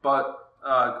 Cole-y, but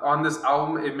on this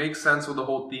album, it makes sense with the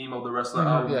whole theme of the rest of the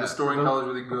album. The storytelling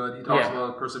is really good. He talks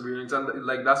about perseverance, and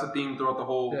like that's a theme throughout the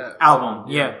whole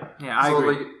album. Yeah, I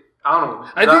agree. Like, I don't know.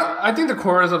 I think the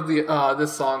chorus of the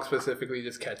this song specifically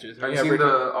just catches me. Have you seen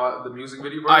the music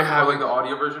video? I have, like the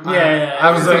audio version. Yeah.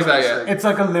 I haven't seen that yet. It's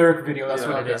like a lyric video. That's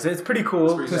what it is. It's pretty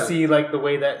cool to see like the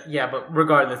way that. Yeah, but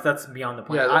regardless, that's beyond the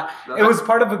point. It was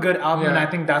part of a good album, and I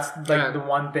think that's like the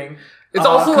one thing. It's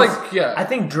also like I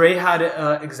think Dre had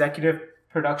executive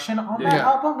production on that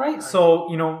album, right? So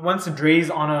once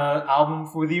Dre's on an album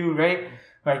with you, right?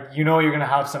 Like you're gonna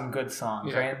have some good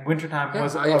songs, right? And Wintertime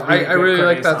was. I really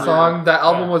like that song. That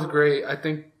album was great. I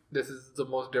think this is the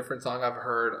most different song I've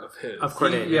heard of his. Of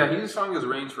course, he's showing his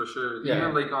range for sure. Yeah.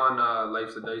 Even like on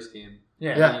Life's a Dice Game. He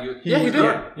did.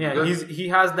 Yeah, he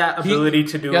has that ability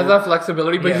to do. He has that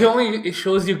flexibility, but it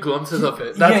shows you glimpses of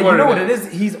it. That's what it is.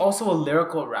 He's also a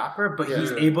lyrical rapper, but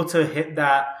he's able to hit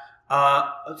that.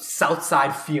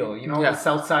 Southside feel,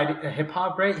 Southside hip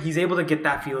hop, right? He's able to get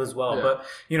that feel as well, but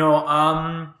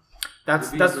that's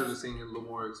just seeing a little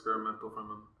more experimental from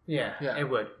him. Yeah, it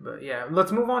would. But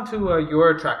let's move on to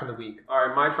your track of the week. All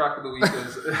right, my track of the week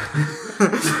is.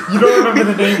 You don't remember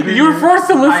the name? You were forced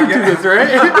to listen to this, right?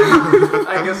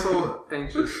 I guess so.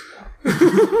 Anxious.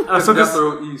 So Death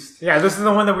Row East. Yeah, this is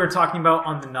the one that we were talking about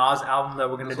on the Nas album that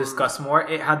we're going to discuss more.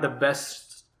 It had the best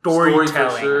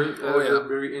storytelling. For sure. A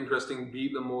very interesting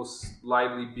beat, the most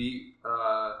lively beat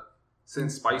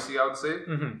since Spicy, I would say.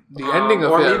 Mm-hmm. The ending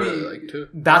of it, too.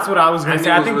 That's what I was going to say.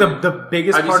 I think the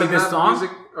biggest part of this song.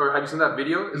 Or have you seen that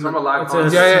video? It's from a live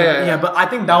concert. Yeah. But I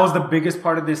think that was the biggest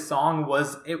part of this song.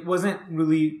 It wasn't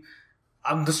really.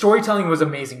 The storytelling was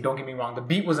amazing. Don't get me wrong. The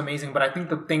beat was amazing, but I think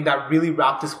the thing that really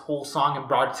wrapped this whole song and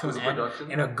brought it to an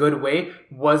end in a good way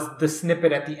was the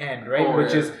snippet at the end, right?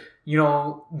 Which is.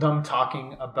 Them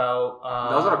talking about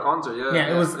that was at a concert,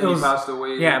 it was he passed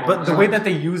away. Yeah, but the way that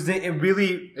they used it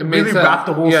really wrapped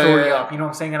the whole story up. You know what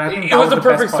I'm saying? And I think it was the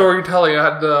perfect storytelling. It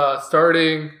had the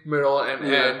starting, middle, and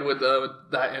end with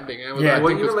that ending. It was,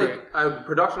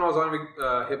 production was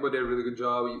on. Hippo did a really good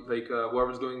job. Like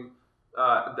whoever's doing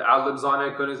the ad-libs on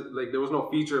it there was no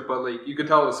feature, but like you could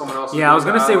tell it was someone else. Yeah, I was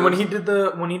gonna say when he did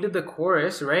the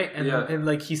chorus, right? And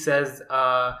like he says,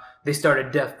 they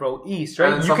started Death Row East,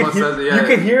 right? And someone says it, you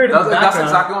can hear it. That's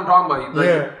exactly what I'm talking about.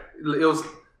 It was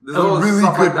really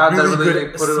stuff good, like that really that really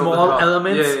good put it small over the top.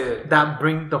 elements that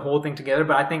bring the whole thing together.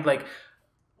 But I think like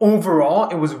overall,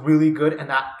 it was really good, and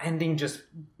that ending just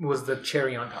was the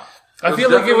cherry on top. I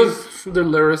feel like it was the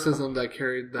lyricism that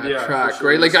carried that track, sure.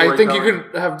 Right? Like, I think you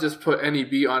could have just put any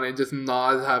beat on it, just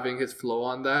Nas having his flow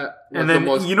on that. And then,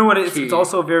 you know what, it's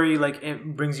also very, like,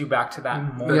 it brings you back to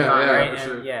that moment, right? For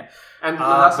sure. And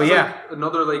that's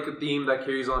another, like, theme that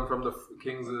carries on from the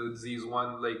Kings of Z's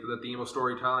one, like, the theme of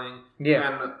storytelling.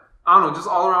 Yeah. And, I don't know, just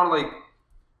all around, like,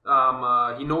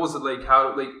 he knows, like,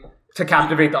 how, like... To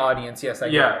captivate the audience, yes, I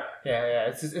get it.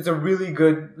 Yeah. It's a really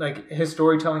good, like, his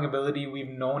storytelling ability. We've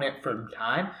known it for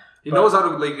time. He knows how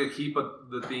to, like, keep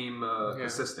the theme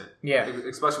consistent. Yeah.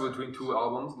 Especially between two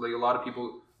albums. Like, a lot of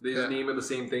people, they just name it the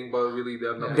same thing, but really they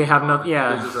have nothing. They have nothing,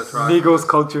 Migos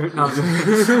culture. No, so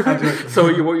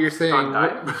what you're saying...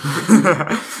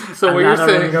 So what you're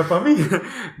saying... Up on me.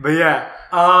 But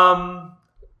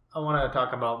I want to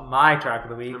talk about my track of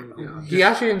the week. He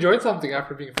actually enjoyed something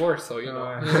after being forced, so,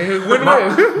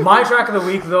 win-win. My track of the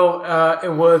week, though,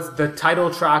 it was the title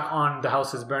track on The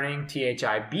House is Burning,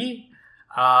 THIB,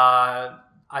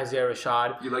 Isaiah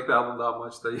Rashad. You like the album that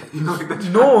much that you like that?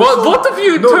 No. Well, both of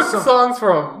you took songs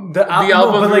from the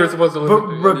album we were supposed to listen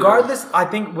to. But regardless, I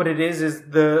think what it is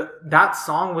that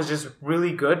song was just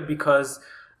really good because...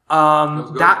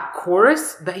 that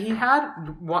chorus that he had,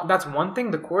 that's one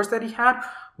thing. The chorus that he had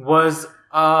was,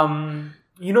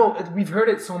 we've heard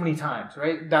it so many times,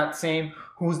 right? That same,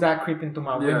 who's that creeping through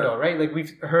my window, right? Like,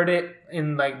 we've heard it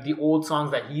in, like, the old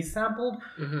songs that he's sampled,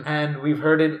 and we've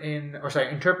heard it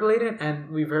interpolated,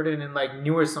 and we've heard it in, like,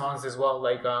 newer songs as well,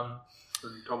 like,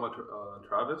 You talking about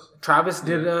Travis? Travis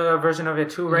did a version of it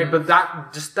too, right? But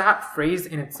that phrase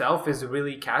in itself is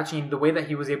really catchy. And the way that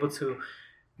he was able to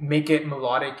make it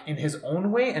melodic in his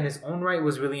own way and his own right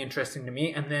was really interesting to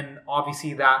me. And then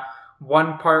obviously that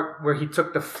one part where he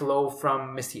took the flow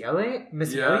from Missy Elliott,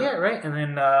 right? And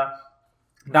then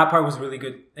that part was really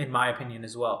good in my opinion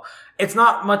as well. It's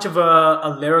not much of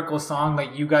a lyrical song.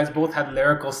 Like you guys both had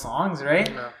lyrical songs, right?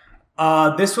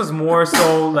 Yeah. This was more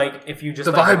so like if you just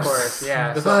the like vibes. The chorus.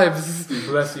 Yeah, the vibes.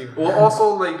 Bless you. Well,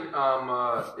 also like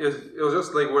it was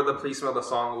just like where the placement of the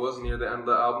song was near the end of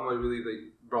the album. I really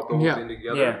like brought the whole thing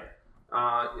together.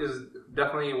 Yeah. Is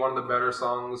definitely one of the better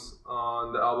songs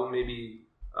on the album. Maybe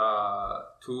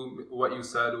to what you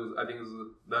said was I think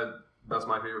that's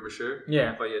my favorite for sure.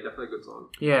 Yeah. But yeah, definitely a good song.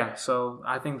 Yeah. So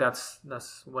I think that's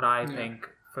what I think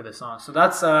for the song. So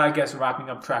that's I guess wrapping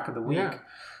up track of the week. Yeah.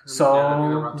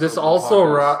 So this also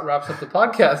wraps up the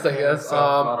podcast, I guess. A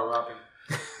lot of rapping.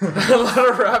 A lot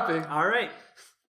of rapping. All right.